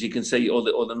Africa because you can see all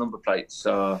the number plates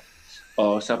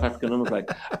or South African number plate,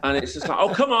 and it's just like, oh,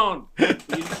 come on,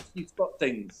 you spot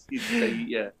things.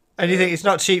 Yeah. And you think it's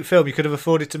not cheap film? You could have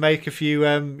afforded to make a few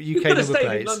UK number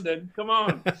plates. In London, come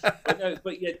on. But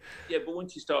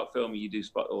once you start filming, you do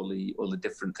spot all the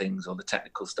different things, all the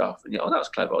technical stuff, and that was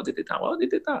clever. Oh, they did that. Well, they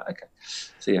did that. Okay.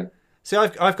 So yeah. See,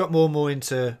 I've got more and more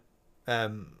into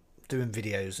doing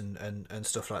videos and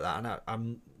stuff like that, and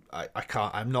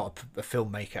I'm not a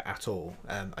filmmaker at all.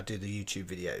 I do the YouTube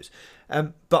videos,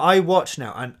 but I watch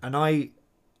now, and I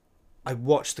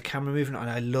watch the camera movement,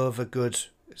 and I love a good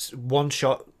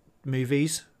one-shot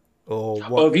movies.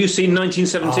 Have you seen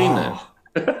 1917 then?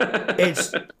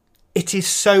 It is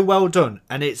so well done,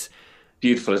 and it's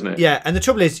beautiful, isn't it? Yeah, and the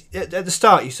trouble is, at the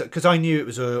start, because I knew it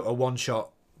was a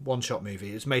one-shot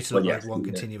movie. It was made to look like one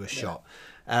continuous shot.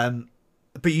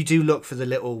 But you do look for the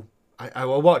little. I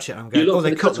will watch it and I'm going, oh,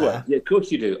 they cut there. Yeah, of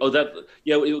course you do. Oh,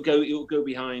 it'll go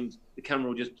behind, the camera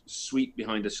will just sweep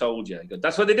behind a soldier.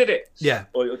 That's why they did it. Yeah.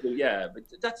 Or it'll go, yeah, but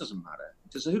that doesn't matter.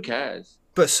 Just who cares?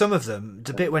 But some of them,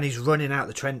 the bit when he's running out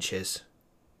the trenches,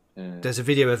 there's a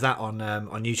video of that on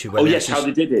YouTube. Oh, yes, how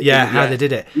they did it. Yeah, how they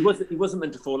did it. He wasn't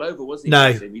meant to fall over, was he?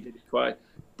 No. He did it quite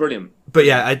brilliant. But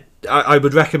yeah, I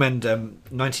would recommend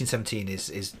 1917 is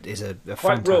a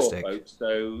quite fantastic. Raw, folks,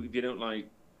 so if you don't like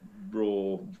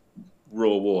raw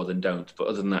war, then don't. But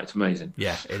other than that, it's amazing.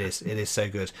 Yeah, it is. It is so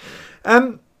good.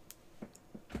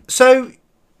 So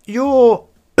you're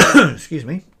excuse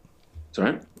me. It's all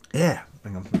right. Yeah,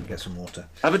 hang on, let me get some water.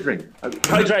 Have a drink.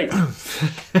 Hydrate.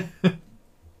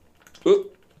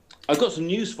 I've got some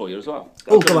news for you as well.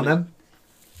 Oh, come on then.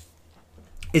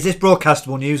 Is this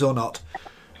broadcastable news or not?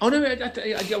 Oh no, well,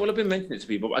 I've been mentioning it to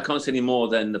people, but I can't say any more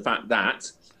than the fact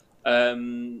that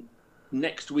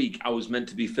next week I was meant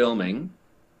to be filming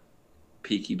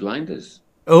Peaky Blinders.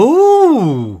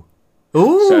 Ooh.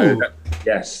 So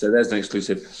there's an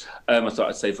exclusive. I thought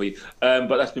I'd say for you,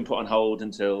 but that's been put on hold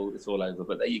until it's all over.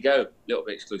 But there you go, a little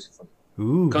bit exclusive for you.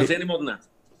 Ooh. Can't say any more than that.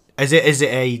 Is it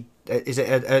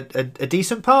a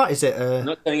decent part? Is it a...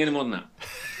 Not saying any more than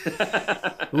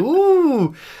that.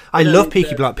 Ooh, I love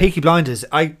Peaky Blinders. Peaky Blinders.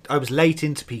 I was late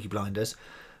into Peaky Blinders.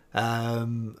 I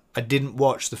didn't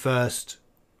watch the first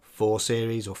 4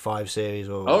 series or 5 series.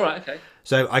 All right, okay.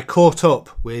 So I caught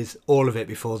up with all of it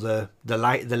before the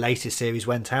latest series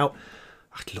went out.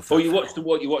 I love that. You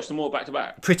watched them all back to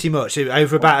back? Pretty much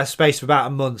over about a space of about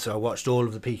a month. So I watched all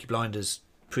of the Peaky Blinders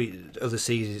other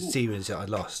series that I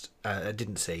lost. I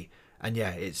didn't see, and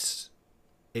yeah, it's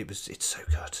so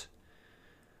good.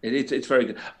 It's very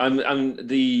good.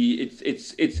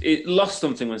 It lost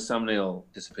something when Sam Neill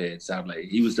disappeared. Sadly,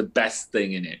 he was the best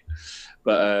thing in it,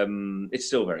 but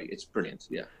it's brilliant.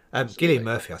 Yeah. Cillian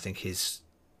Murphy, I think, is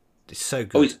so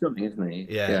good. Oh, he's stunning, isn't he?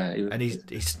 Yeah, and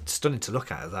he's stunning to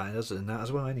look at that and that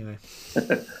as well. Anyway,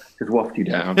 just waft you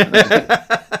down.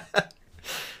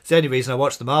 It's the only reason I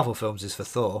watch the Marvel films is for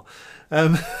Thor.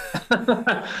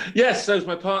 Yes, so's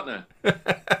my partner.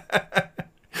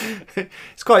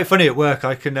 It's quite funny at work.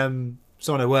 I can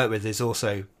someone I work with is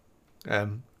also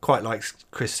quite likes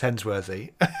Chris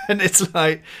Hemsworthy, and it's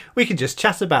like we can just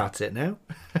chat about it now.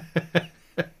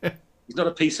 He's not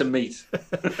a piece of meat.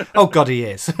 Oh God, he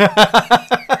is.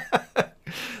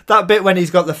 That bit when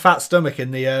he's got the fat stomach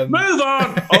in the Move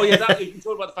on. Oh yeah, you can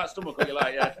talk about the fat stomach when you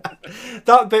like, yeah.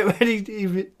 That bit when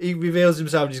he reveals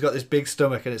himself and he's got this big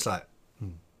stomach and it's like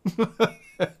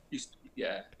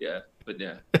but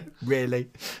yeah. Really?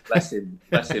 Bless him.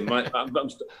 There's a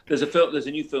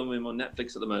new film on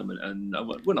Netflix at the moment, and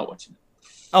we're not watching it.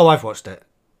 Oh, I've watched it.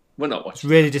 We're not watching. It's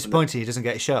really disappointing. He doesn't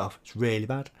get his shirt off. It's really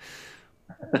bad.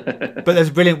 But there's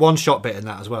a brilliant one-shot bit in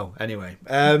that as well. Anyway,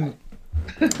 so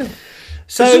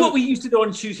this is what we used to do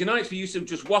on Tuesday nights. We used to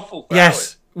just waffle for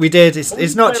hours. We did.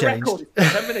 It's not changed.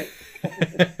 It's 10 minutes.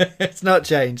 It's not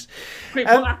changed. Quick,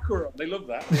 put Aqua. They love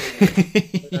that.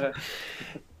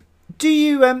 Do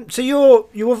you? So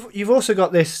you've also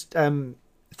got this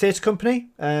theatre company.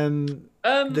 Well,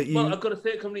 I've got a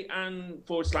theatre company and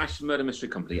 / murder mystery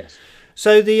company. Yes.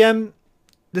 So the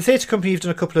theatre company, you've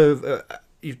done a couple of.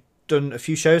 You've done a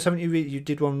few shows, haven't you? You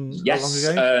did one not long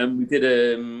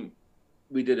ago.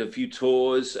 We did a few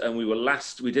tours, and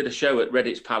we did a show at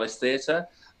Redditch Palace Theatre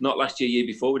not last year, year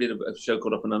before. We did a show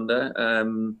called Up and Under.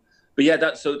 But yeah,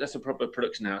 that's a proper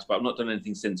production house. But I've not done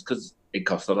anything since because it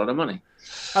costs a lot of money.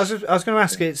 I was going to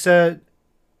ask, it's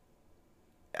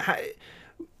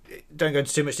don't go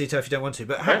into too much detail if you don't want to.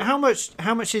 But how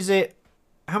much is it?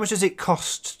 How much does it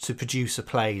cost to produce a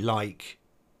play like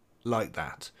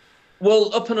that?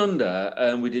 Well, Up and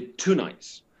Under, we did 2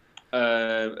 nights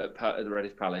at the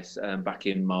Redditch Palace back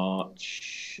in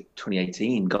March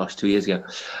 2018. Gosh, 2 years ago.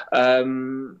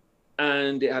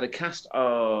 And it had a cast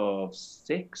of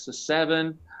 6 or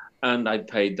 7, and I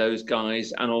paid those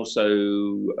guys, and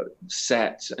also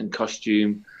set and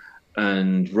costume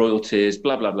and royalties,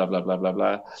 blah blah blah blah blah blah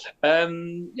blah.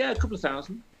 Yeah, a couple of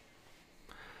thousand.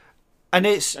 And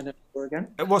it's again.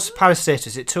 What's the Palace Theatre?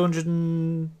 Is it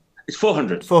 200? It's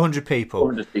 400. 400 people.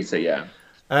 400 people, yeah.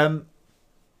 And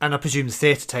I presume the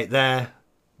theatre take their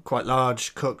quite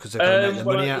large cut because they're going to make the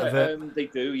money out of it. They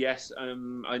do, yes.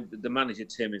 The manager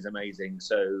Tim is amazing,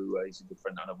 so he's a good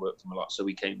friend and I've worked with him a lot. So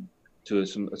we came to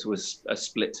a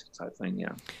split type thing,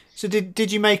 yeah. So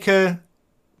did you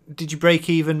break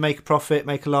even, make a profit,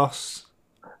 make a loss?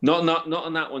 Not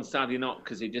on that one, sadly not,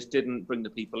 because it just didn't bring the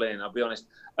people in. I'll be honest.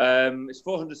 It's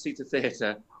 400-seater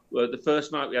theatre. Well, the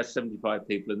first night we had 75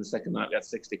 people, and the second night we had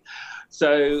 60.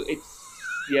 So it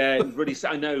was really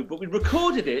sad. I know, but we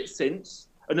recorded it since.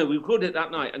 We recorded it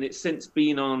that night, and it's since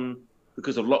been on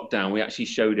because of lockdown. We actually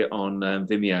showed it on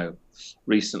Vimeo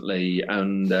recently,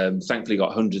 and thankfully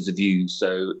got hundreds of views.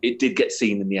 So it did get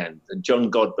seen in the end. And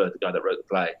John Godber, the guy that wrote the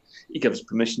play, he gave us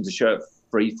permission to show it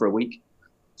free for a week.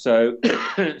 So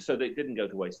they didn't go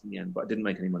to waste in the end, but I didn't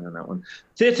make any money on that one.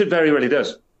 Theatre very rarely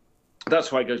does.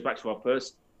 That's why it goes back to our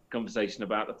first conversation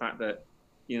about the fact that,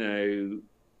 even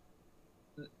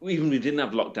we didn't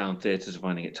have lockdown, theatres are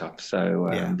finding it tough. So,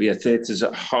 but yeah, theatres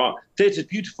are hard. Theatre's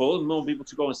beautiful and more people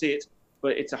to go and see it,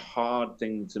 but it's a hard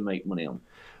thing to make money on.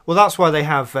 Well, that's why they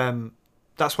have,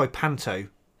 that's why Panto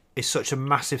is such a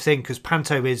massive thing, because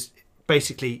Panto is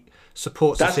basically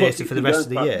supports the theatre for the rest of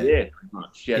the year. Yeah, pretty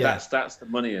much. Yeah, that's the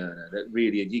money earner. That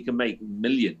really, you can make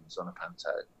millions on a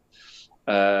Panto.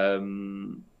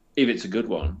 If it's a good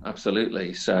one,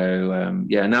 absolutely. So,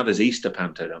 now there's Easter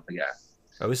Panto, don't forget.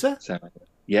 Oh, is there? So,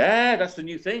 yeah, that's the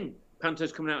new thing.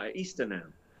 Panto's coming out at Easter now.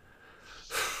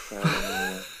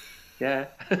 Yeah.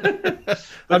 That's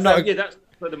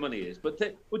where the money is. But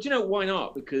you know, why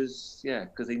not? Because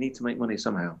they need to make money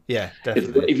somehow. Yeah,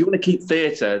 definitely. If you want to keep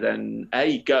theatre, then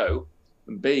A, go,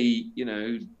 and B,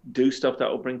 do stuff that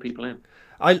will bring people in.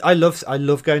 I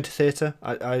love going to theatre.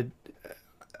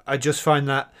 I just find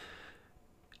that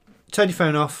turn your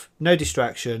phone off, no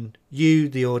distraction, you,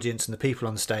 the audience, and the people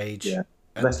on the stage. Yeah.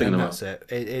 And that's it.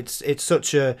 It's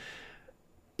such a.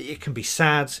 It can be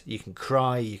sad. You can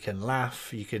cry. You can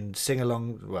laugh. You can sing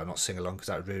along. Well, not sing along because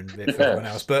that would ruin it for everyone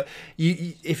else. But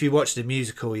if you watch the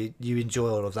musical, you enjoy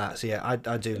all of that. So yeah,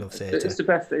 I do love theatre. It's the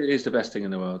best. It is the best thing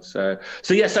in the world. So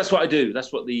yes, that's what I do.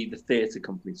 That's what the theatre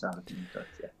company side of things does.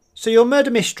 Yeah. So your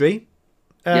murder mystery,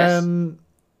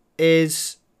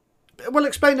 is. Well,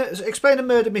 explain a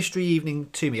murder mystery evening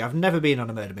to me. I've never been on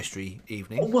a murder mystery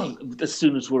evening. Well, as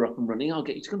soon as we're up and running, I'll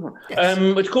get you to come on. Yes.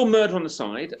 It's called Murder on the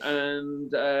Side,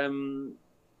 and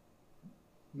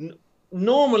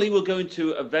normally we'll go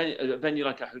into a venue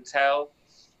like a hotel,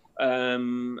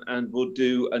 and we'll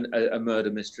do a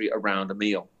murder mystery around a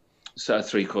meal, so a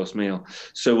 3-course meal.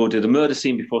 So we'll do the murder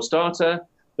scene before starter,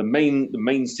 the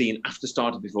main scene after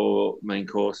starter before main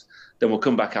course. Then we'll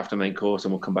come back after main course,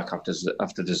 and we'll come back after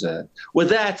dessert. We're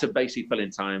there to basically fill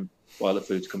in time while the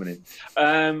food's coming in.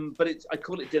 But I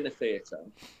call it dinner theatre,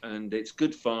 and it's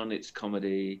good fun. It's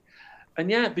comedy,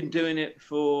 and I've been doing it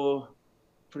for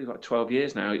probably about 12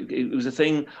 years now. It was a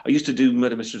thing. I used to do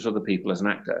murder mysteries with other people as an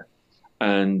actor,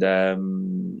 and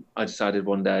I decided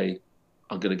one day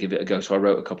I'm going to give it a go. So I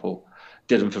wrote a couple,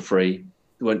 did them for free.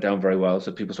 It went down very well,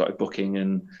 so people started booking,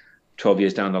 and 12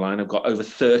 years down the line, I've got over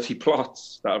 30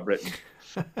 plots that I've written.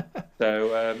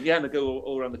 So, and I go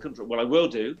all around the country. Well, I will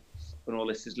do when all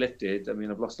this is lifted. I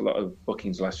mean, I've lost a lot of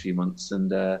bookings the last few months,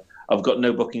 and I've got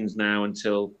no bookings now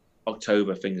until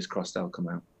October. Fingers crossed they'll come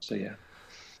out. So, yeah.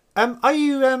 Are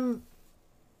you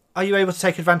able to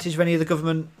take advantage of any of the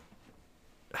government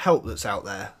help that's out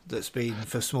there that's been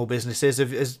for small businesses?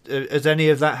 Has any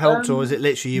of that helped, or is it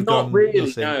literally you've gone really,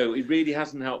 nothing? No, it really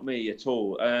hasn't helped me at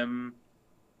all.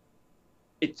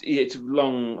 It's a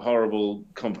long, horrible,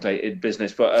 complicated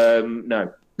business, but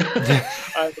no.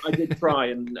 I did try,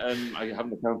 and I have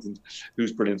an accountant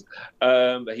who's brilliant,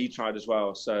 but he tried as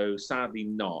well. So sadly,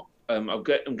 not. I'm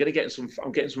getting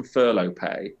some furlough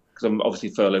pay, because I'm obviously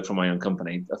furloughed from my own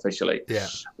company officially. Yeah.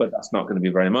 But that's not going to be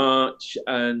very much.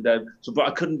 And but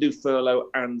I couldn't do furlough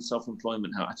and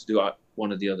self-employment. I had to do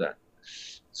one or the other.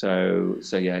 So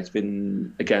yeah, it's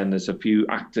been, again, there's a few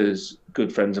actors,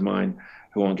 good friends of mine,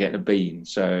 who aren't getting a bean.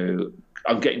 So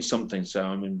I'm getting something. So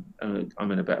I'm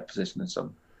in a better position than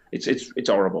some. It's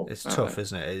horrible. It's tough,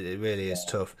 isn't it? It really is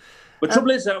tough. But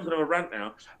trouble is, I'm going to have a rant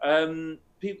now.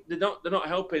 People, they're not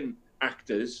helping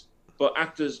actors, but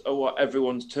actors are what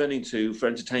everyone's turning to for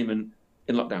entertainment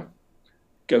in lockdown.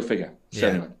 Go figure. So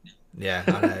anyway. Yeah,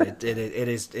 I know. it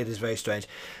is very strange.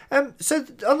 So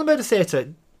on the Murder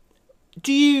Theatre,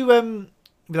 do you,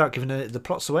 without giving the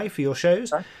plots away for your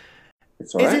shows,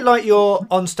 is it like you're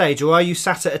on stage, or are you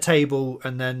sat at a table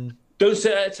and then? Don't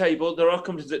sit at a table. There are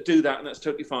companies that do that, and that's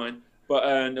totally fine.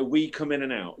 But we come in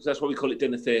and out. So that's why we call it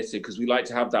dinner theatre, because we like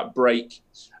to have that break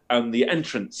and the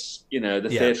entrance, the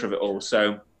theatre of it all.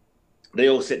 So they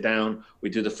all sit down. We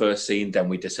do the first scene, then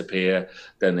we disappear.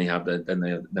 Then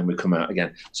then we come out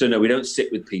again. So no, we don't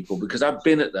sit with people, because I've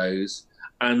been at those,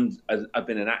 and I've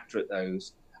been an actor at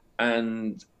those,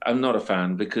 and I'm not a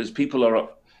fan, because people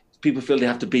feel they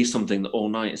have to be something all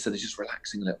night instead of just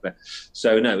relaxing a little bit.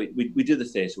 So no, we do the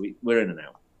theatre. We're in and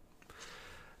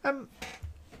out.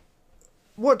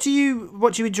 What do you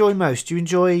enjoy most? Do you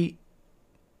enjoy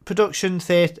production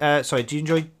theatre? Do you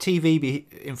enjoy TV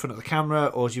in front of the camera,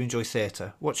 or do you enjoy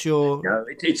theatre? What's your? No,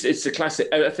 it's a classic.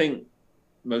 I think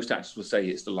most actors will say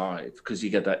it's the live, because you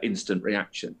get that instant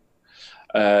reaction.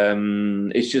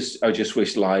 I just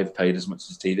wish live paid as much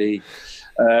as TV.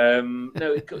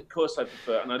 No, of course I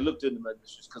prefer, and I love doing the Murder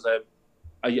Mysteries, because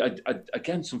I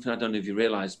again, something I don't know if you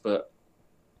realise, but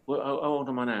how old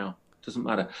am I now? Doesn't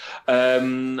matter.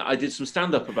 I did some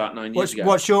stand-up about 9 years ago.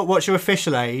 What's your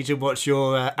official age, and what's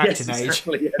your acting age?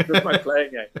 Exactly, yeah, that's my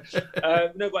playing age.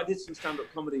 No, but I did some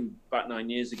stand-up comedy about 9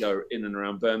 years ago in and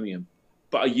around Birmingham.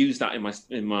 But I use that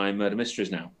in my Murder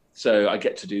Mysteries now, so I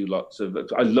get to do lots of.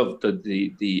 I love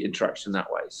the interaction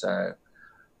that way. So,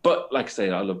 but like I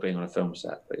say, I love being on a film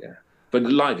set. But yeah, but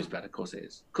live is better. Of course it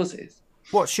is. Of course it is.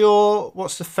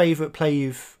 What's the favourite play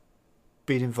you've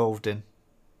been involved in?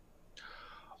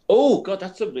 Oh God,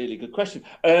 that's a really good question.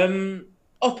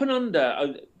 Up and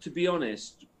Under, to be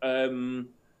honest,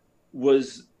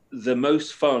 was the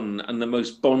most fun and the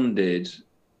most bonded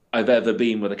I've ever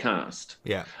been with a cast.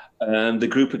 Yeah. The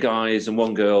group of guys and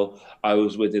one girl I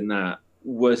was with in that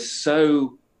was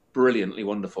so brilliantly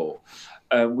wonderful.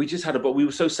 We just had we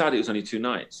were so sad it was only 2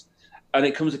 nights. And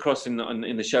it comes across in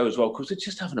the show as well, because we're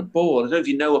just having a ball. I don't know if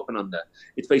you know Up and Under.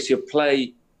 It's basically a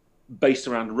play based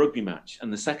around a rugby match,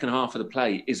 and the second half of the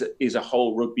play is a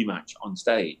whole rugby match on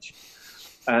stage.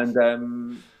 And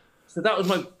so that was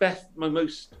my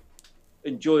most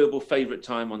enjoyable, favourite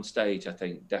time on stage, I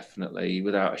think, definitely,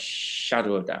 without a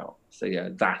shadow of doubt. So yeah,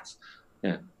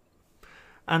 yeah.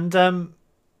 And I'll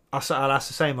ask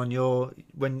the same on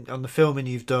on the filming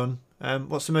you've done.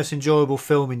 What's the most enjoyable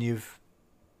filming you've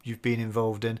been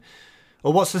involved in,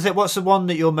 or what's the one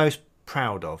that you're most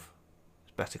proud of?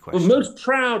 Better question. Well, most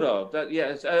proud of that,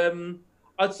 yes.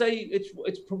 I'd say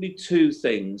it's probably 2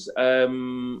 things.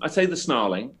 I'd say The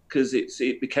Snarling, because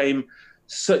it became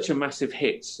such a massive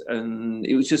hit, and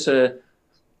it was just the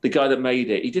guy that made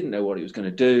it. He didn't know what he was going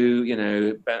to do.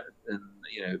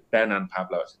 Ben and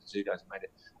Pablo, the 2 guys that made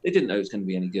it. They didn't know it was going to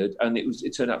be any good, and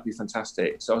it turned out to be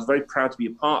fantastic. So I was very proud to be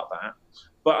a part of that.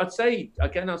 But I'd say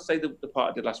the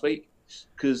part I did last week,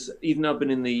 because even though I've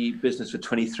been in the business for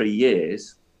 23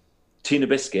 years. Tina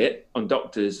Biscuit on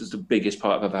Doctors is the biggest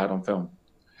part I've ever had on film.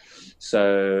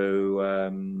 So,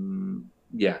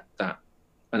 that.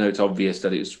 I know it's obvious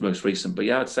that it was most recent, but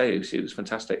yeah, I'd say it was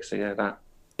fantastic. So yeah, that.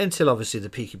 Until obviously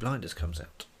the Peaky Blinders comes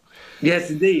out.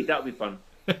 Yes, indeed. That would be fun.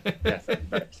 Yes, that'd be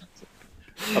very exciting.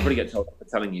 I'll probably get told for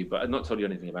telling you, but I've not told you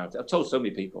anything about it. I've told so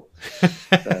many people. So.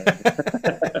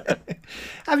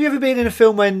 Have you ever been in a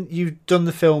film when you've done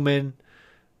the filming,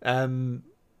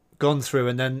 gone through,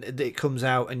 and then it comes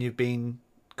out and you've been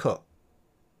cut?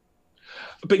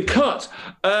 Been cut?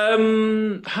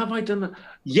 Have I done that?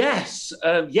 Yes.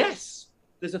 Yes.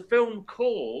 There's a film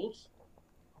called...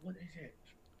 What is it?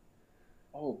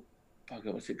 Oh,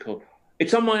 bugger, what's it called?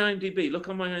 It's on my IMDb. Look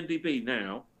on my IMDb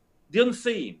now. The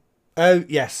Unseen. Oh,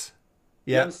 yes.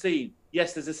 Yeah. The Unseen.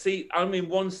 Yes, there's a scene. I'm in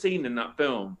one scene in that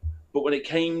film, but when it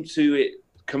came to it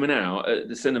coming out at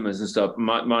the cinemas and stuff,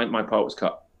 my part was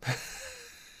cut.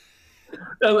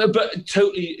 But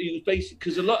totally, it was basic,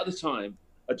 because a lot of the time,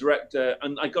 a director,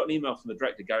 and I got an email from the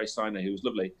director, Gary Steiner, who was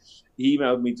lovely. He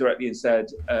emailed me directly and said,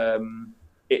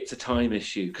 it's a time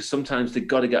issue, because sometimes they've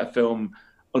got to get a film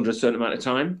under a certain amount of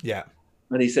time. Yeah.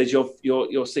 And he says,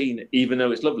 your scene, even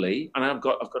though it's lovely, and I've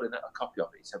got a copy of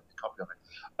it. He sent me a copy of it.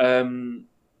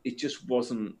 It just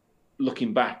wasn't,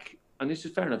 looking back, and this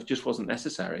is fair enough, it just wasn't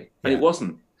necessary. And it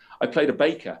wasn't. I played a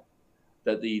baker,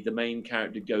 that the main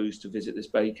character goes to visit this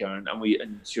baker, and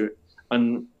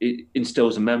it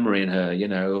instills a memory in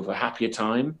her, of a happier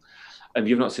time. And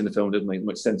you've not seen the film, it doesn't make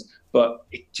much sense, but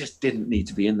it just didn't need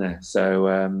to be in there. So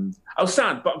I was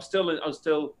sad, but I'm still on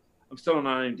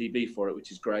IMDb for it, which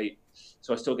is great.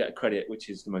 So I still get a credit, which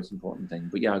is the most important thing.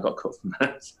 But yeah, I got cut from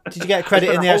that. Did you get a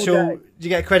credit in the actual? Did you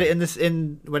get a credit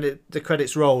when the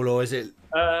credits roll, or is it?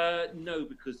 No,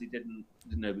 because they didn't.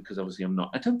 No, because obviously I'm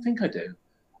not. I don't think I do.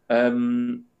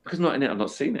 Because I'm not in it, I've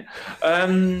not seen it.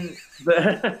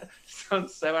 But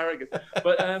sounds so arrogant.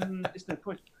 But it's no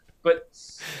point. But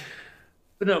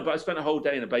I spent a whole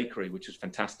day in a bakery, which was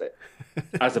fantastic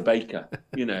as a baker,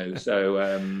 So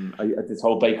I had this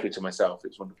whole bakery to myself.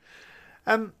 It's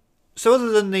wonderful. So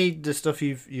other than the stuff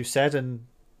you've said, and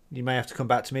you may have to come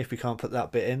back to me if we can't put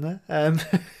that bit in there.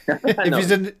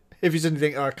 If you didn't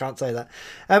think, I can't say that.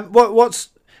 What's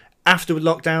after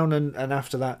lockdown and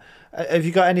after that? Have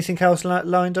you got anything else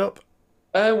lined up?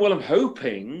 Well, I'm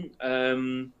hoping.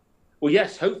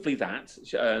 Yes, hopefully that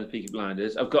Peaky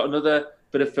Blinders. I've got another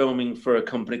bit of filming for a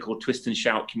company called Twist and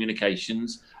Shout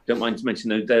Communications. Don't mind to mention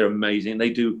them; they're amazing.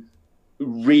 They do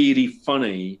really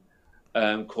funny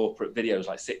corporate videos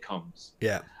like sitcoms.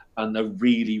 Yeah, and they're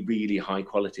really, really high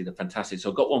quality. They're fantastic. So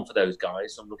I've got one for those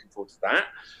guys. So I'm looking forward to that.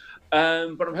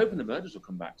 But I'm hoping the Murders will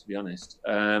come back, to be honest,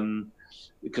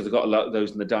 because I've got a lot of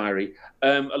those in the diary.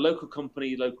 A local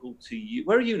company, local to you.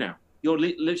 Where are you now? You're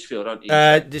Lichfield, aren't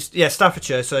you?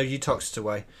 Staffordshire. So you Toxteth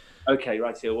away. Okay,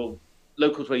 right here. Well,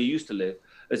 local to where you used to live.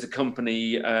 There's a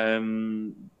company,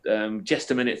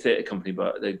 Just a Minute Theatre Company,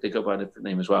 but they go by a different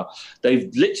name as well.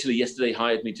 They've literally yesterday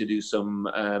hired me to do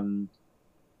some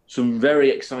very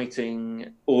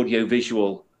exciting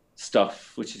audio-visual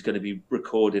stuff, which is going to be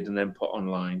recorded and then put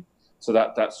online. So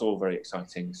that's all very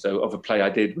exciting. So of a play I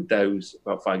did with those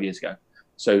about 5 years ago.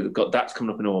 So that's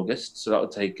coming up in August. So that'll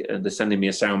take, they're sending me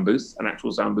an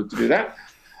actual sound booth to do that.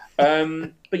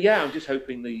 But yeah, I'm just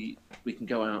hoping we can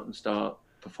go out and start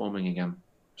performing again.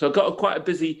 So I've got quite a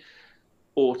busy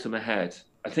autumn ahead.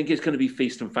 I think it's going to be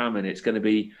feast and famine. It's going to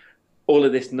be all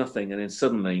of this, nothing. And then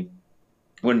suddenly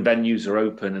when venues are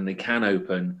open and they can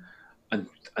open, and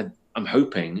I'm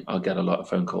hoping I'll get a lot of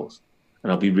phone calls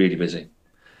and I'll be really busy.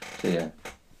 So yeah.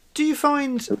 Do you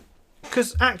find,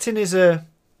 because acting as a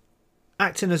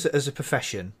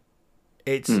profession,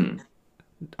 it's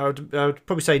I would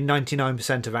probably say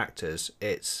 99% of actors,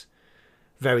 it's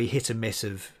very hit and miss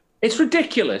of. It's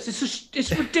ridiculous.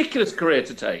 It's a ridiculous career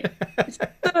to take. It's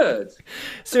absurd.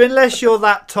 So unless you're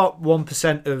that top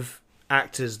 1% of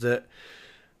actors that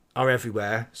are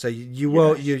everywhere, so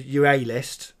you're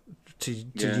A-list to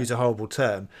use a horrible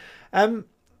term.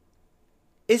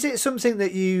 Is it something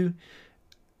that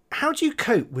how do you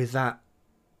cope with that?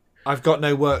 I've got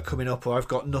no work coming up, or I've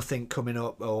got nothing coming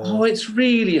up, or it's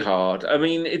really hard. I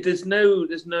mean, there's no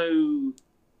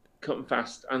cut and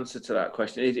fast answer to that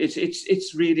question.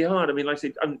 It's really hard. I mean, like I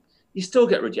said, you still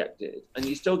get rejected and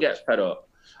you still get fed up.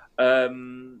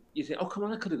 You think, oh come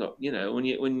on, I could have got. When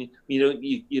you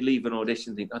leave an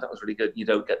audition, think, oh that was really good. You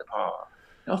don't get the part.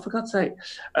 Oh, for God's sake.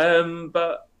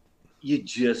 But you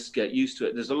just get used to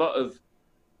it. There's a lot of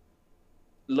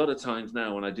times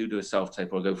now when I do a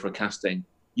self-tape or I go for a casting,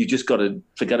 you just got to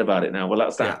forget about it now. Well,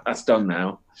 that's that. Yeah. That's done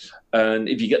now. And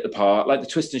if you get the part, like the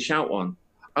Twist and Shout one,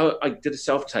 I did a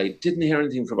self-tape, didn't hear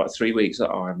anything for about 3 weeks.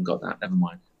 I haven't got that. Never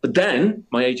mind. But then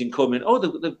my agent called me in. Oh,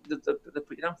 they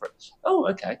put you down for it. Oh,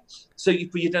 okay. So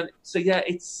you done. So yeah,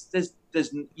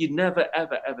 there's you never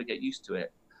ever get used to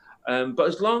it. But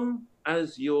as long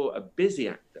as you're a busy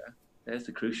actor, there's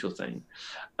the crucial thing,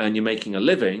 and you're making a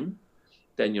living,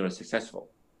 then you're a successful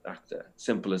actor.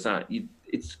 Simple as that.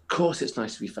 Of course it's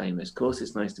nice to be famous. Of course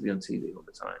it's nice to be on TV all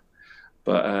the time.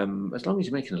 But as long as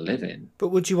you're making a living. But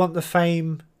would you want the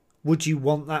fame? Would you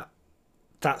want that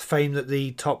fame that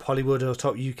the top Hollywood or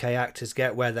top UK actors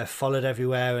get, where they're followed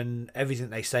everywhere and everything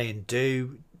they say and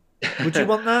do? Would you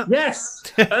want that? Yes.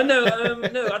 No.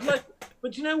 I'd like.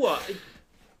 But you know what?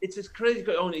 It's as crazy.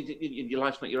 Your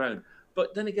life's not your own.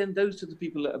 But then again, those are the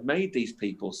people that have made these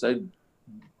people. So,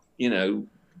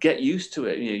 get used to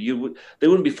it. They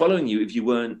wouldn't be following you if you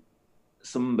weren't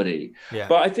somebody. Yeah.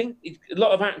 But I think a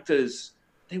lot of actors,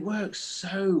 they work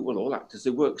all actors,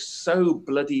 they work so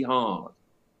bloody hard,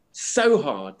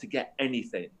 to get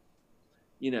anything,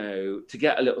 to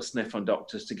get a little sniff on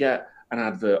doctors, to get an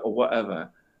advert or whatever.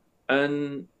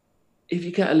 And if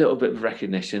you get a little bit of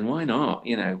recognition, why not?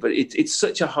 You know, but it's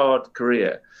such a hard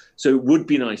career. So it would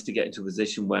be nice to get into a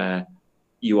position where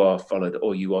you are followed,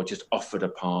 or you are just offered a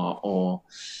part, or,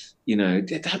 you know,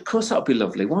 of course that would be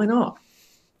lovely. Why not?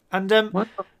 And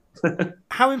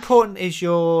how important is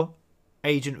your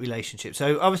agent relationship?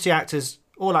 So obviously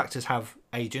all actors have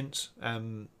agents.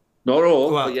 Not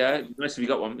all, well, but yeah, nice if you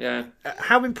got one. Yeah.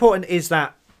 How important is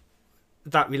that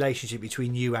relationship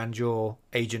between you and your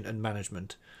agent and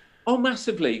management? Oh,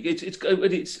 massively. It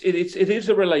is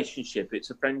a relationship.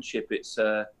 It's a friendship. It's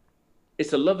a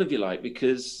love, if you like,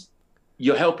 because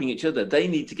you're helping each other. They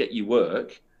need to get you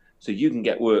work so you can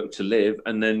get work to live,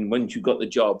 and then once you've got the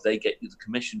job, they get you the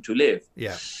commission to live.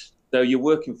 Yeah. So you're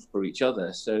working for each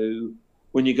other. So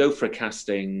when you go for a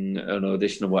casting, an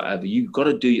audition, or whatever, you've got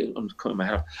to do. I'm cutting my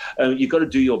hair off. You've got to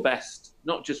do your best,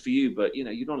 not just for you, but you know,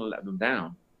 you don't want to let them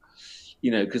down.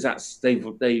 You know, because they've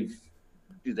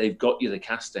got you the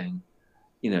casting.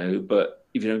 You know, but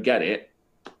if you don't get it,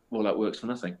 well, that works for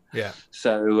nothing. Yeah.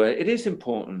 So it is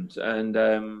important, and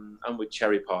I'm with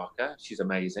Cherry Parker. She's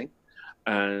amazing,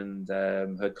 and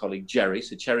her colleague Jerry.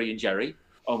 So Cherry and Jerry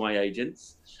are my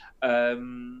agents.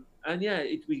 And yeah,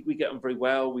 we get on very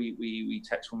well. We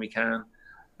text when we can,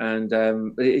 and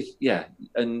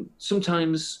and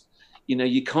sometimes, you know,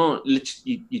 you can't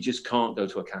you just can't go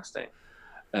to a casting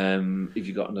if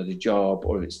you've got another job,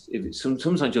 or if it's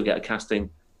sometimes you'll get a casting,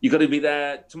 you got to be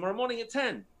there tomorrow morning at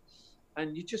 10,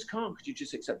 and you just can't because you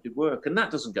just accepted work, and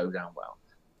that doesn't go down well.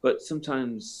 But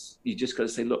sometimes you just got to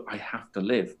say, look, I have to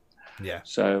live. Yeah.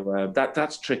 So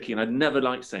that's tricky, and I'd never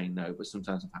like saying no, but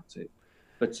sometimes I've had to.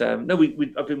 But no,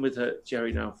 I've been with her,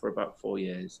 Jerry, now for about 4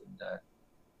 years, and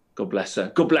God bless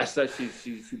her. God bless her.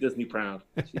 She does me proud.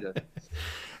 She does.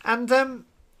 And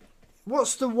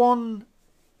what's the one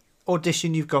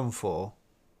audition you've gone for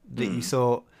that you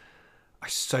thought, I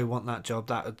so want that job,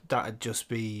 that'd just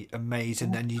be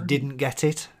amazing, and you didn't get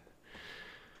it?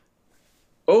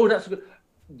 Oh, that's good.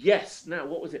 Yes. Now,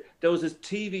 what was it? There was this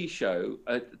TV show.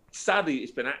 Sadly,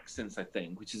 it's been axed since, I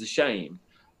think, which is a shame,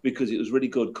 because it was really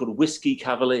good, called Whiskey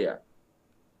Cavalier.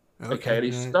 Okay, and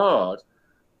it starred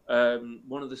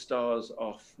one of the stars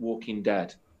off Walking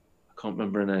Dead. I can't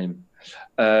remember her name.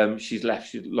 She's left.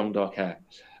 She's long dark hair.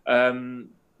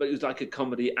 But it was like a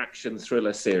comedy action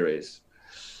thriller series.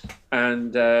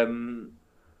 And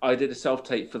I did a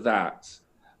self-tape for that.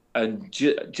 And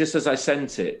just as I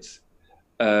sent it,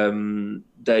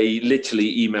 they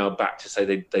literally emailed back to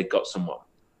say they got someone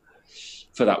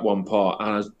for that one part, and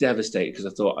I was devastated because I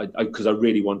thought because I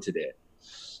really wanted it.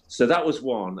 So that was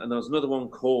one, and there was another one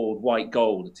called White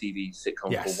Gold, a TV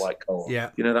sitcom called White Gold.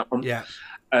 Yeah, you know that one. Yeah,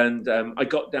 and I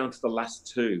got down to the last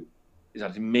two. Is I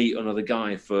had to meet another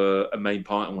guy for a main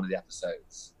part in one of the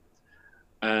episodes,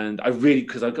 and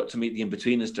because I got to meet the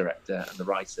In-Betweeners director and the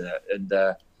writer, and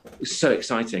it was so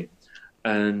exciting.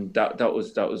 And that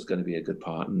was going to be a good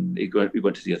part, and we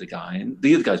went to the other guy, and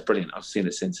the other guy's brilliant. I've seen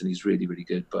it since, and he's really, really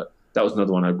good. But that was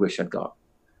another one I wish I'd got.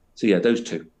 So yeah, those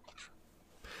two.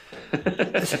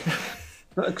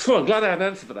 Cool, I'm glad I had an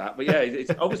answer for that. But yeah, it's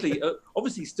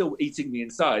obviously still eating me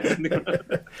inside.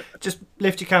 Just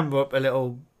lift your camera up a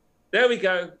little. There we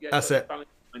go. Yeah, that's it. My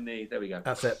knee. There we go.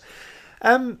 That's it.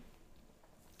 Where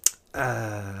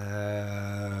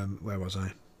was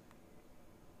I?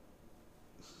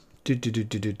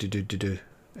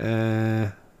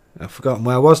 I've forgotten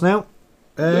where I was now.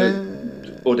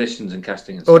 Auditions and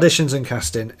casting. Auditions and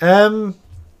casting. I'll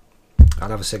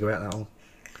have a cigarette, that one.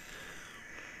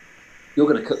 You're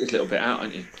going to cut this little bit out,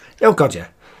 aren't you? Oh, God, yeah.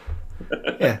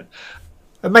 Yeah.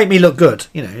 And make me look good.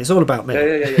 You know, it's all about me.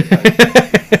 Yeah.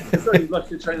 Sorry, you've lost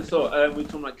your train of thought. We're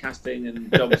talking about casting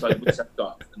and jobs I would set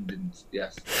up and didn't.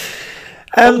 Yes.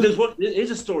 Here's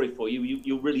a story for you.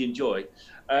 You'll really enjoy.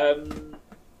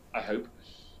 I hope.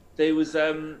 There was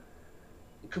a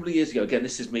couple of years ago, again,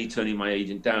 this is me turning my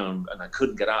agent down, and I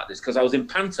couldn't get out of this because I was in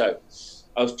Panto.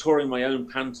 I was touring my own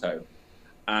Panto,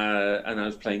 and I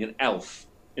was playing an elf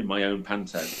in my own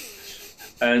Panto.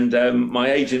 And my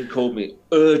agent called me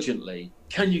urgently,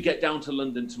 can you get down to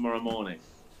London tomorrow morning?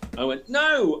 I went,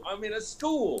 no, I'm in a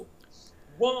school.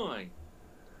 Why?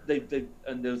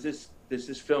 And there was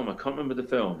this film, I can't remember the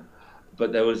film,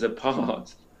 but there was a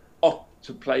part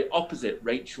to play opposite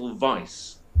Rachel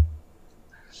Weisz.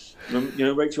 You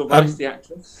know Rachel Weisz, the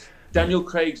actress? Daniel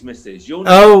Craig's missus.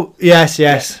 Yes.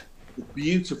 Yeah.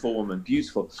 Beautiful woman,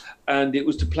 beautiful. And it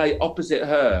was to play opposite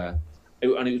her.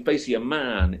 And it was basically a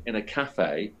man in a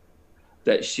cafe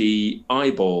that she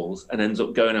eyeballs and ends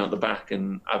up going out the back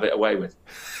and have it away with.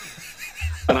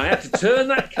 And I had to turn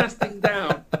that casting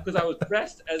down because I was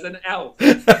dressed as an elf.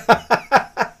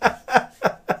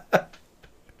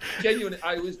 Genuinely,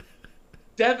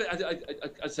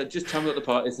 I said, just tell me what the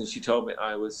part is, and she told me.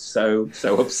 I was so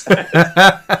upset.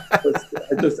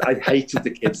 I hated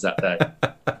the kids that day.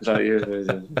 Like, so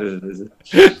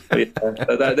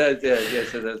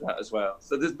there's that as well.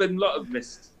 So there's been a lot of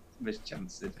missed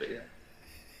chances, but yeah.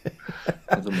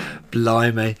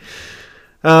 Blimey.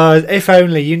 If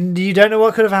only. You don't know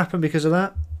what could have happened because of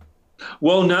that?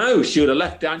 Well, no, she would have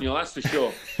left Daniel, that's for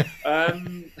sure. But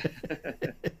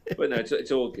no,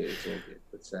 it's all good. It's all good.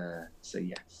 But so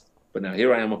yes. But now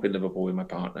here I am up in Liverpool with my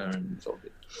partner, and it's all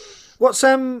good. What's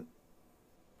do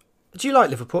you like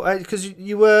Liverpool? Because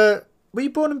were you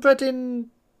born and bred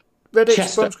in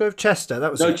Redditch, Bromsgrove, Chester?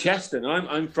 That was Chester. No,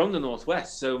 I'm from the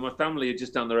northwest, so my family are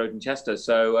just down the road in Chester.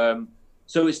 So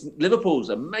so it's Liverpool's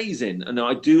amazing, and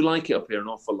I do like it up here an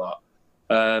awful lot.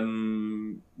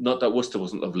 Not that Worcester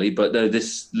wasn't lovely, but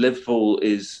this Liverpool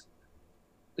is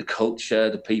the culture,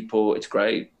 the people. It's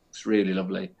great. It's really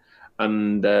lovely,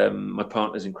 and my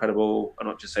partner's incredible. I'm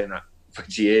not just saying that,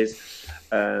 but she is.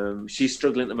 She's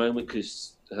struggling at the moment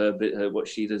because her what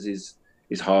she does is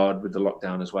hard with the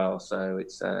lockdown as well. So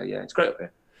it's it's great up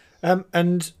here.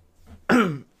 And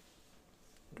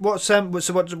what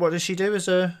does she do as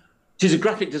a? She's a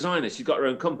graphic designer. She's got her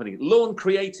own company, Lawn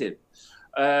Creative.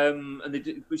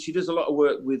 But she does a lot of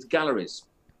work with galleries.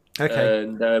 Okay.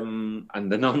 And none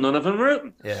of them are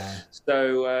open. Yeah.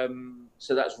 So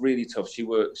that's really tough. She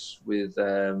works with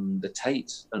the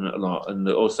Tate and a lot, and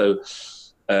also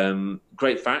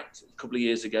great fact. A couple of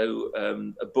years ago,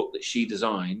 a book that she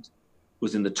designed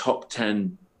was in the top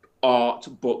 10 art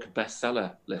book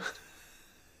bestseller list.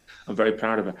 I'm very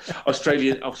proud of her.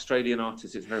 Australian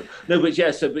artist. It's very but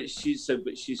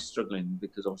she's struggling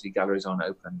because obviously galleries aren't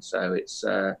open. So it's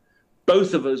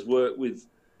both of us work with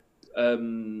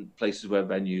places where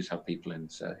venues have people in.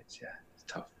 So it's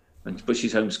tough. But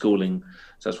she's homeschooling,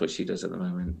 so that's what she does at the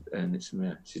moment, and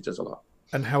she does a lot.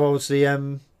 And how old's the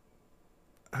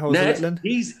little?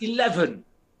 He's 11.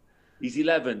 He's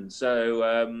 11.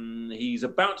 So he's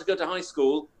about to go to high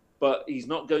school. But he's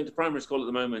not going to primary school at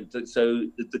the moment. So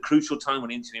the crucial time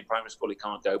when he's in primary school, he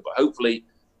can't go. But hopefully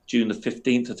June the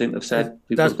 15th, I think they've said.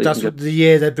 That's the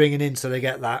year they're bringing in, so they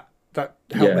get that help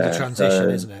with the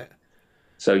transition, isn't it?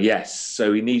 So yes,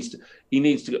 so he needs to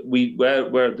go.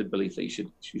 We're of the belief that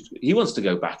he wants to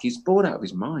go back. He's bored out of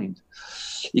his mind.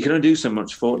 You can only do so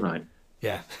much Fortnite.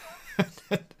 Yeah.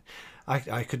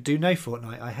 I could do no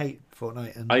Fortnite. I hate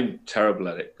Fortnite. And I'm terrible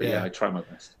at it, but I try my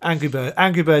best. Angry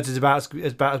Birds is about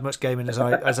as much gaming as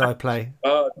I play.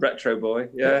 Oh, retro boy,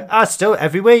 yeah. Still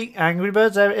every week, Angry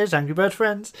Birds. There it is, Angry Bird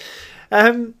Friends.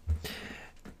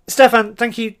 Stefan,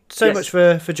 thank you so much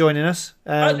for joining us.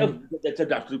 It's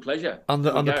an absolute pleasure on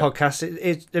the podcast.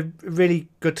 It's really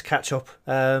good to catch up.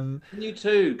 You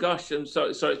too. Gosh, I'm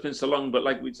sorry it's been so long, but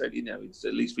like we said, it's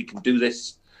at least we can do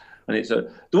this. And it's the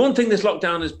one thing this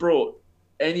lockdown has brought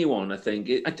anyone, I think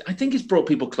it's brought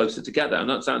people closer together. And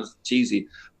that sounds cheesy,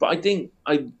 but I think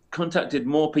I contacted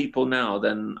more people now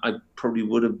than I probably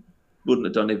wouldn't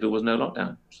have done if there was no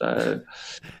lockdown. So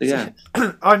yeah.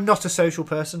 I'm not a social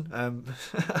person. I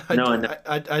don't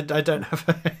have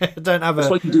That's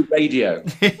why you do radio.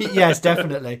 Yes,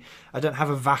 definitely. I don't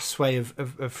have a vast sway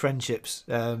of friendships.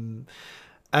 And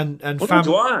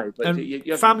family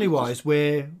wise,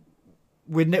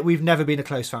 we've never been a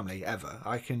close family ever.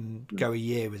 I can go a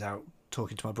year without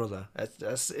talking to my brother,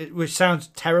 which sounds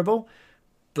terrible,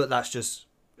 but that's just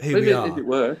who we are. If it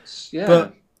works, yeah.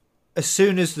 But as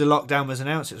soon as the lockdown was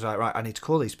announced, it was like, right, I need to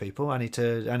call these people. I need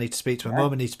to speak to my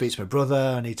mum. I need to speak to my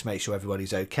brother. I need to make sure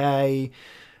everybody's okay.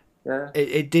 Yeah.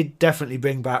 It did definitely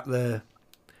bring back the.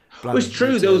 Well, it's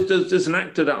true. There's an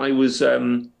actor that I was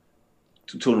talking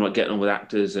about getting on with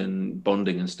actors and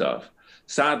bonding and stuff.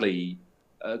 Sadly,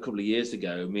 a couple of years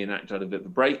ago, me and an actor had a bit of a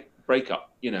breakup.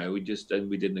 We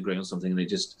didn't agree on something, and they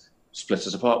just split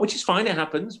us apart, which is fine. It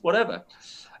happens, whatever.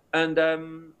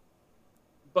 And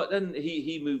but then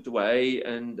he moved away,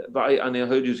 and I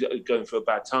heard he was going through a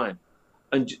bad time,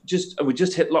 and we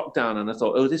just hit lockdown, and I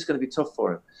thought, oh, this is going to be tough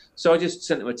for him. So I just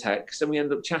sent him a text, and we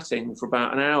ended up chatting for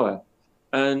about an hour,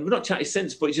 and we've not chatted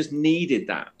since. But he just needed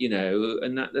that,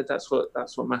 and that's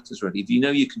what matters really. If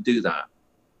you can do that,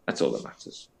 that's all that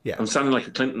matters. Yeah, I'm sounding like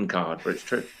a Clinton card, but it's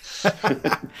true.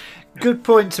 Good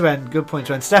point to end.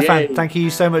 Stefan, thank you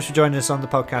so much for joining us on the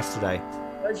podcast today.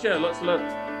 Pleasure. Lots of love.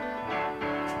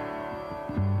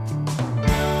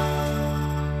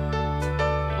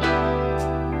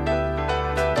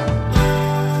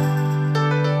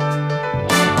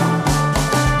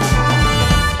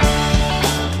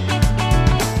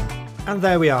 And And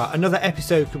there we are, another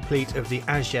episode complete of the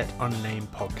As Yet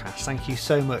Unnamed podcast. Thank you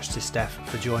so much to Steph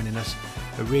for joining us.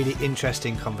 A really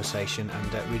interesting conversation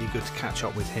and really good to catch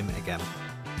up with him again.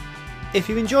 If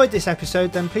you enjoyed this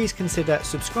episode, then please consider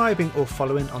subscribing or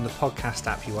following on the podcast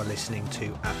app you are listening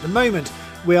to at the moment.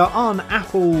 We are on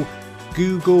Apple,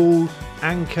 Google,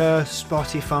 Anchor,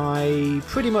 Spotify,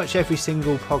 pretty much every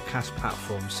single podcast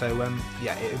platform. So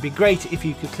it would be great if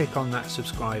you could click on that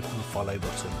subscribe and follow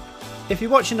button. If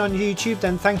you're watching on YouTube,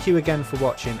 then thank you again for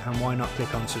watching, and why not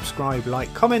click on subscribe,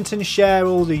 like, comment and share,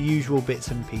 all the usual bits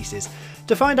and pieces.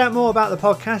 To find out more about the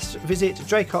podcast, visit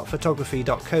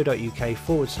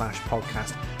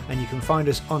dracottphotography.co.uk/podcast, and you can find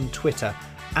us on Twitter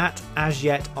at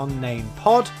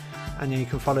AsYetUnnamedPod, and then you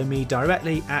can follow me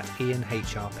directly at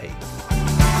IanHRP.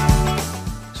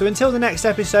 So until the next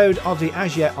episode of the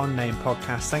As Yet Unnamed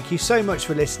podcast, thank you so much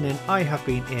for listening. I have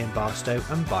been Ian Barstow,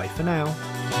 and bye for now.